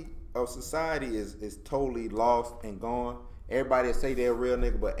individuality of society is totally lost and gone. Everybody say they're a real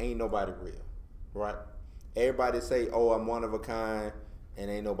nigga, but ain't nobody real, right? Everybody say, "Oh, I'm one of a kind," and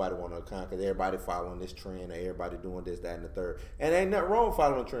ain't nobody one of a kind because everybody following this trend, or everybody doing this, that, and the third. And ain't nothing wrong with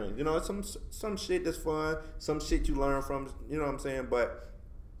following trends. You know, it's some shit that's fun, some shit you learn from. You know what I'm saying? But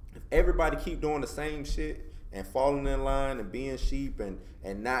if everybody keep doing the same shit and falling in line and being sheep and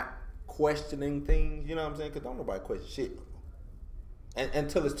not questioning things, you know what I'm saying? Because don't nobody question shit. And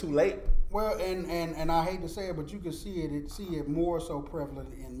until it's too late. Well, and I hate to say it, but you can see it more so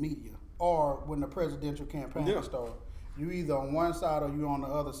prevalent in media or when the presidential campaign starts. You either on one side or you on the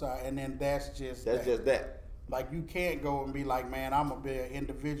other side, and then that's just that. Like you can't go and be like, man, I'm gonna be an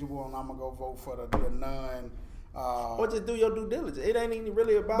individual and I'm gonna go vote for the non. Or just do your due diligence. It ain't even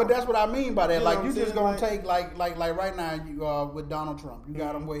really about. But that's what I mean by that. You know like what you I'm just saying? gonna take like right now you with Donald Trump. You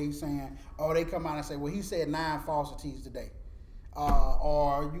got him where he's saying, oh, they come out and say, well, he said 9 falsities today.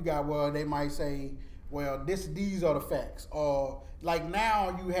 Or you got they might say, well, these are the facts. Or like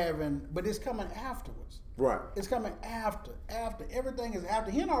now you having, but it's coming afterwards. Right. It's coming after. Everything is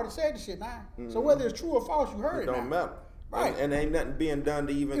after. He done already said the shit now. So whether it's true or false, you heard it don't now. matter. Right. And ain't nothing being done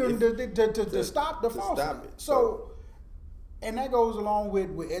to even to stop the falsity. stop it. So, and that goes along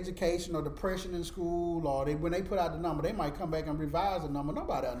with education or depression in school, or when they put out the number, they might come back and revise the number.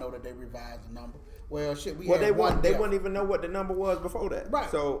 Nobody will know that they revised the number. Well, shit, they wouldn't even know what the number was before that.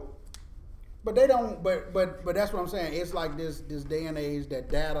 Right. So, but they don't. But that's what I'm saying. It's like this day and age that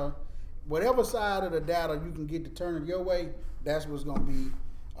data, whatever side of the data you can get to turn it your way, that's what's gonna be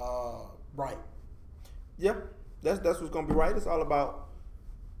right. yeah, that's what's gonna be right. It's all about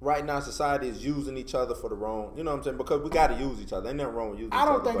right now. Society is using each other for the wrong. You know what I'm saying? Because we got to use each other. Ain't nothing wrong with using. I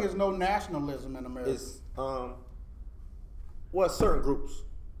don't each other, think there's no nationalism in America. It's Well, certain groups.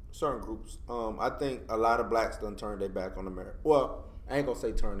 I think a lot of blacks done turned their back on America. Well, I ain't gonna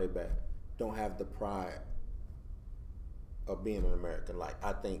say turn their back. Don't have the pride of being an American. Like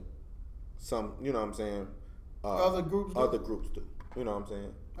I think some, you know what I'm saying. Other groups do. You know what I'm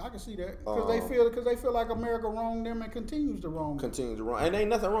saying. I can see that because they feel like America wronged them and continues to wrong them. And ain't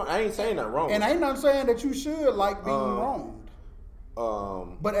nothing wrong. I ain't saying nothing wrong. And ain't nothing saying that you should like being wronged.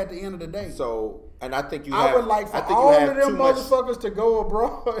 But at the end of the day, and I think I would like for all of them motherfuckers to go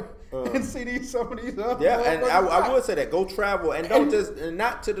abroad and see some of these other. Yeah, and I would say that go travel and don't and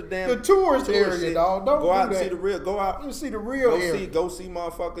not to the damn the tourist area, shit. dog. Don't go out do and that. see the real. Go out and see the real area. Go see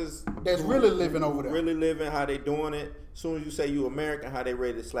motherfuckers that's really living over there. Really living how they doing it. As soon as you say you American, how they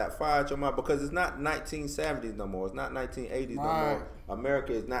ready to slap fire at your mouth because it's not 1970s no more. It's not 1980s no more.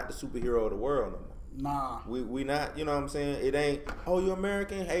 America is not the superhero of the world no more. Nah. We not, you know what I'm saying? It ain't, oh, you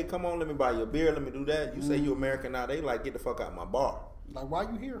American? Hey, come on, let me buy you a beer, let me do that. You say you American now, they like, get the fuck out of my bar. Like, why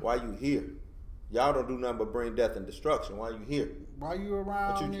you here? Why you here? Y'all don't do nothing but bring death and destruction. Why you here? Why you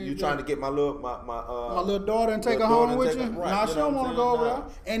around? You trying to get my little daughter and take her home with you? Right, nah, she don't want to go over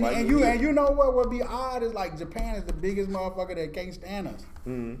there. And you know what would be odd is like Japan is the biggest motherfucker that can't stand us.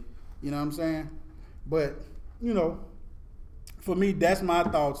 Mm-hmm. You know what I'm saying? But you know, for me, that's my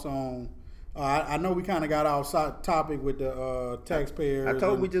thoughts on. I know we kind of got off topic with the taxpayers. I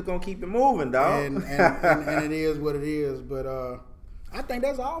told we just gonna keep it moving, dog. And it is what it is. But I think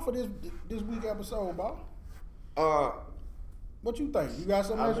that's all for this week episode, Bob. What you think? You got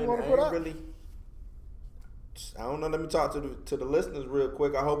something else you want to put up? I don't know. Let me talk to the listeners real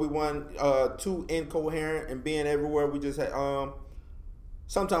quick. I hope we weren't too incoherent and being everywhere. We just had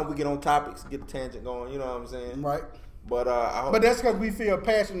sometimes we get on topics, get the tangent going. You know what I'm saying? Right. But I hope. But that's because we feel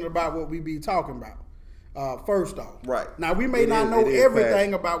passionate about what we be talking about. First off, right. Now we may not know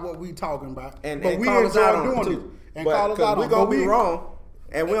everything about what we talking about, but we call us out enjoy on doing it. And call us out on it. We're gonna be wrong,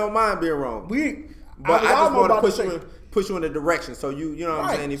 and we don't mind being wrong. But I just want to push you in the direction, so you know what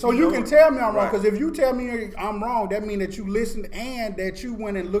I'm saying. So you can tell me I'm wrong, because if you tell me I'm wrong, that means that you listened and that you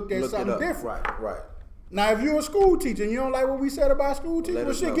went and looked at something different. Right. Now, if you're a school teacher and you don't like what we said about school teachers,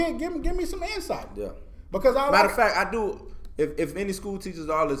 well, shit, give me some insight. Yeah. Because matter of fact, I do. If any school teachers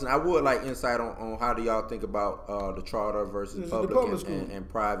are listening, I would like insight on how do y'all think about the charter versus public and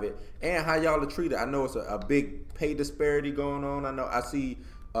private, and how y'all are treated. I know it's a big pay disparity going on. I know I see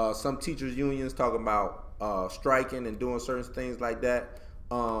some teachers unions talking about striking and doing certain things like that.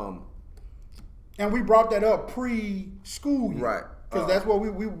 And we brought that up pre-school year. Right. Because that's what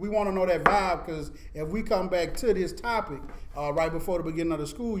we want to know that vibe. Because if we come back to this topic right before the beginning of the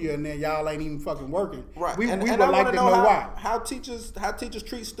school year, and then y'all ain't even fucking working, right? We and would I like to know why. How teachers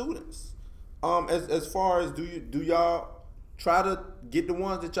treat students. As far as do y'all try to get the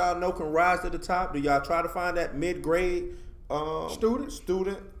ones that y'all know can rise to the top? Do y'all try to find that mid-grade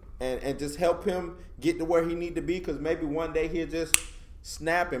student and just help him get to where he need to be? Because maybe one day he'll just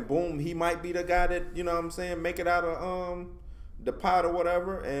snap and boom, he might be the guy that, you know what I'm saying, make it out of the pot or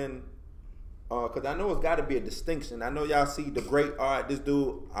whatever. And because I know it's got to be a distinction. I know y'all see the great, all right, this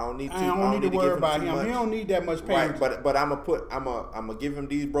dude, I don't need to worry about him. He don't need that much pay. Right, but I'm gonna give him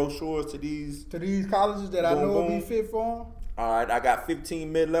these brochures to these colleges that I know will be fit for him. All right, I got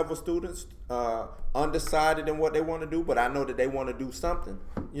 15 mid-level students, undecided in what they want to do, but I know that they want to do something.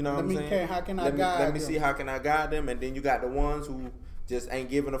 You know what I'm saying? Let me see how can I guide them, and then you got the ones who just ain't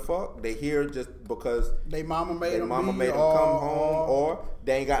giving a fuck. They here just because they mama made them come home, or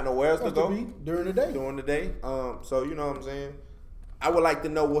they ain't got nowhere else to go during the day. So you know what I'm saying. I would like to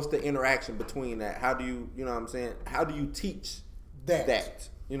know what's the interaction between that. How do you know what I'm saying? How do you teach that?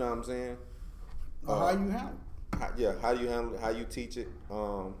 You know what I'm saying? How you handle it? How do you handle it? How you teach it?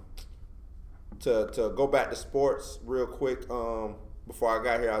 To go back to sports real quick. Before I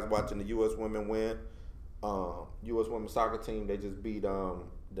got here, I was watching the U.S. women win. U.S. women's soccer team, they just beat the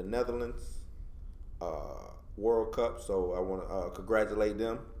Netherlands World Cup, so I want to congratulate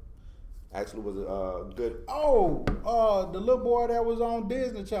them. Actually, was a good. The little boy that was on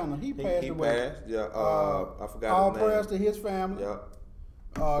Disney Channel, he passed away. Yeah. I forgot all his name. prayers to his family. Yeah.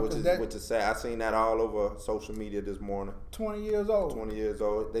 Which is sad. I seen that all over social media this morning. 20 years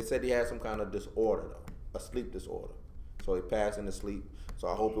old. They said he had some kind of disorder, though, a sleep disorder. So he passed in his sleep. So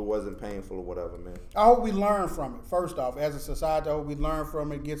I hope it wasn't painful or whatever, man. I hope we learn from it. First off, as a society, I hope we learn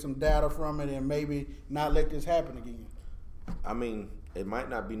from it, get some data from it, and maybe not let this happen again. I mean, it might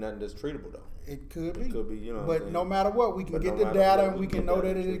not be nothing that's treatable, though. It could be. It could be, you know. But no matter what, we can get the data and we can know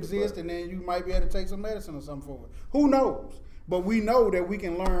that it exists, and then you might be able to take some medicine or something for it. Who knows? But we know that we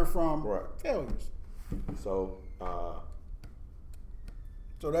can learn from failures. So,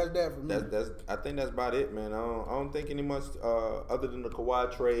 So that's that for me. I think that's about it, man. I don't think any much other than the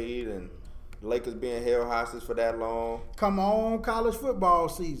Kawhi trade and the Lakers being held hostage for that long. Come on, college football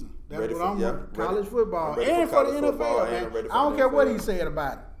season. That's Ready what for- I'm yeah, with. ready- College football. I'm ready And for for the college football, NFL, and man. I'm ready for I don't the care what NFL. he said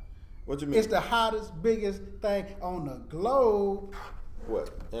about it. What you mean? It's the hottest, biggest thing on the globe.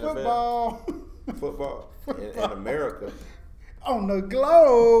 What? NFL? Football. Football in America. On the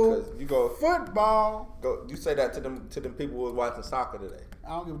globe. 'Cause you go Football. you say that to them people who was watching soccer today. I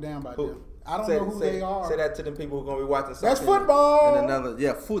don't give a damn about Who? them. I don't Say- know who say- they are. Say that to them people who are gonna be watching soccer. That's football. And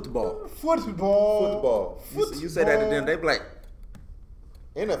another, football. Football. Football. You say that to them, they be like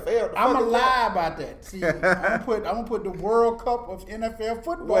NFL. I'm gonna lie about that. See, I'm gonna put the World Cup of NFL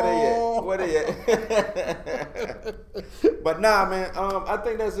football. Where they at? But nah, man. I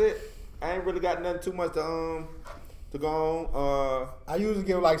think that's it. I ain't really got nothing too much to go on. I usually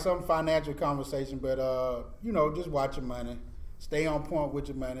give like some financial conversation, but just watch your money. Stay on point with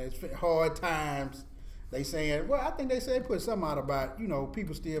your money. It's hard times. They saying, well, I think they say put something out about,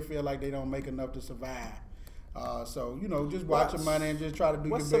 people still feel like they don't make enough to survive. So just watch your money and just try to do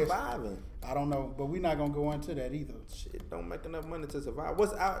your What's best. surviving? I don't know, but we're not gonna go into that either. Shit, don't make enough money to survive.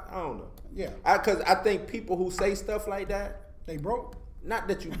 I don't know. Yeah, Because I think people who say stuff like that, they broke. not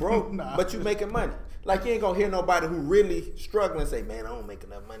that you broke, Nah. but you making money. Like you ain't gonna hear nobody who really struggling say, "Man, I don't make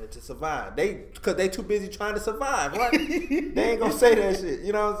enough money to survive." Because they too busy trying to survive, right? They ain't gonna say that shit.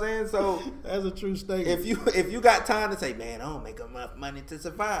 You know what I'm saying? So That's a true statement. if you got time to say, "Man, I don't make enough money to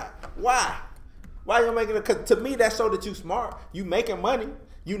survive," why? Why you making it? Because to me, that show that you smart. You making money.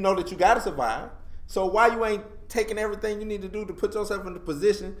 You know that you got to survive. So why you ain't taking everything you need to do to put yourself in the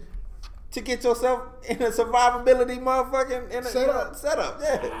position to get yourself in a survivability motherfucking setup?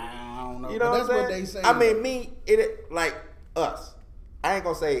 Yeah. I don't know. You know but what that's I'm what saying? they say. I mean, me, it like us. I ain't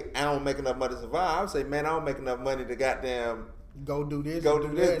gonna say I don't make enough money to survive. I would say, man, I don't make enough money to goddamn go do this, go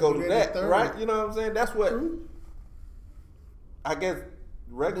do this, go do that, third. right? You know what I'm saying? That's what True. I guess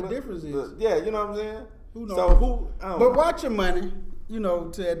regular. The difference is- yeah, you know what I'm saying. Who knows? So I don't But know. watch your money,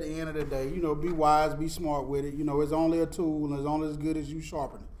 to at the end of the day, be wise, be smart with it. It's only a tool and it's only as good as you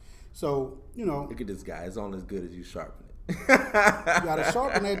sharpen it. So, Look at this guy. It's only as good as you sharpen it. you gotta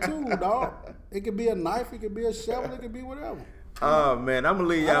sharpen that tool, dog. It could be a knife, it could be a shovel, it could be whatever. Oh man, I'm gonna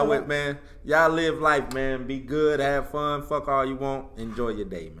leave I y'all don't with know. man. Y'all live life, man. Be good, have fun, fuck all you want. Enjoy your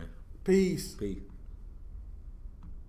day, man. Peace. Peace.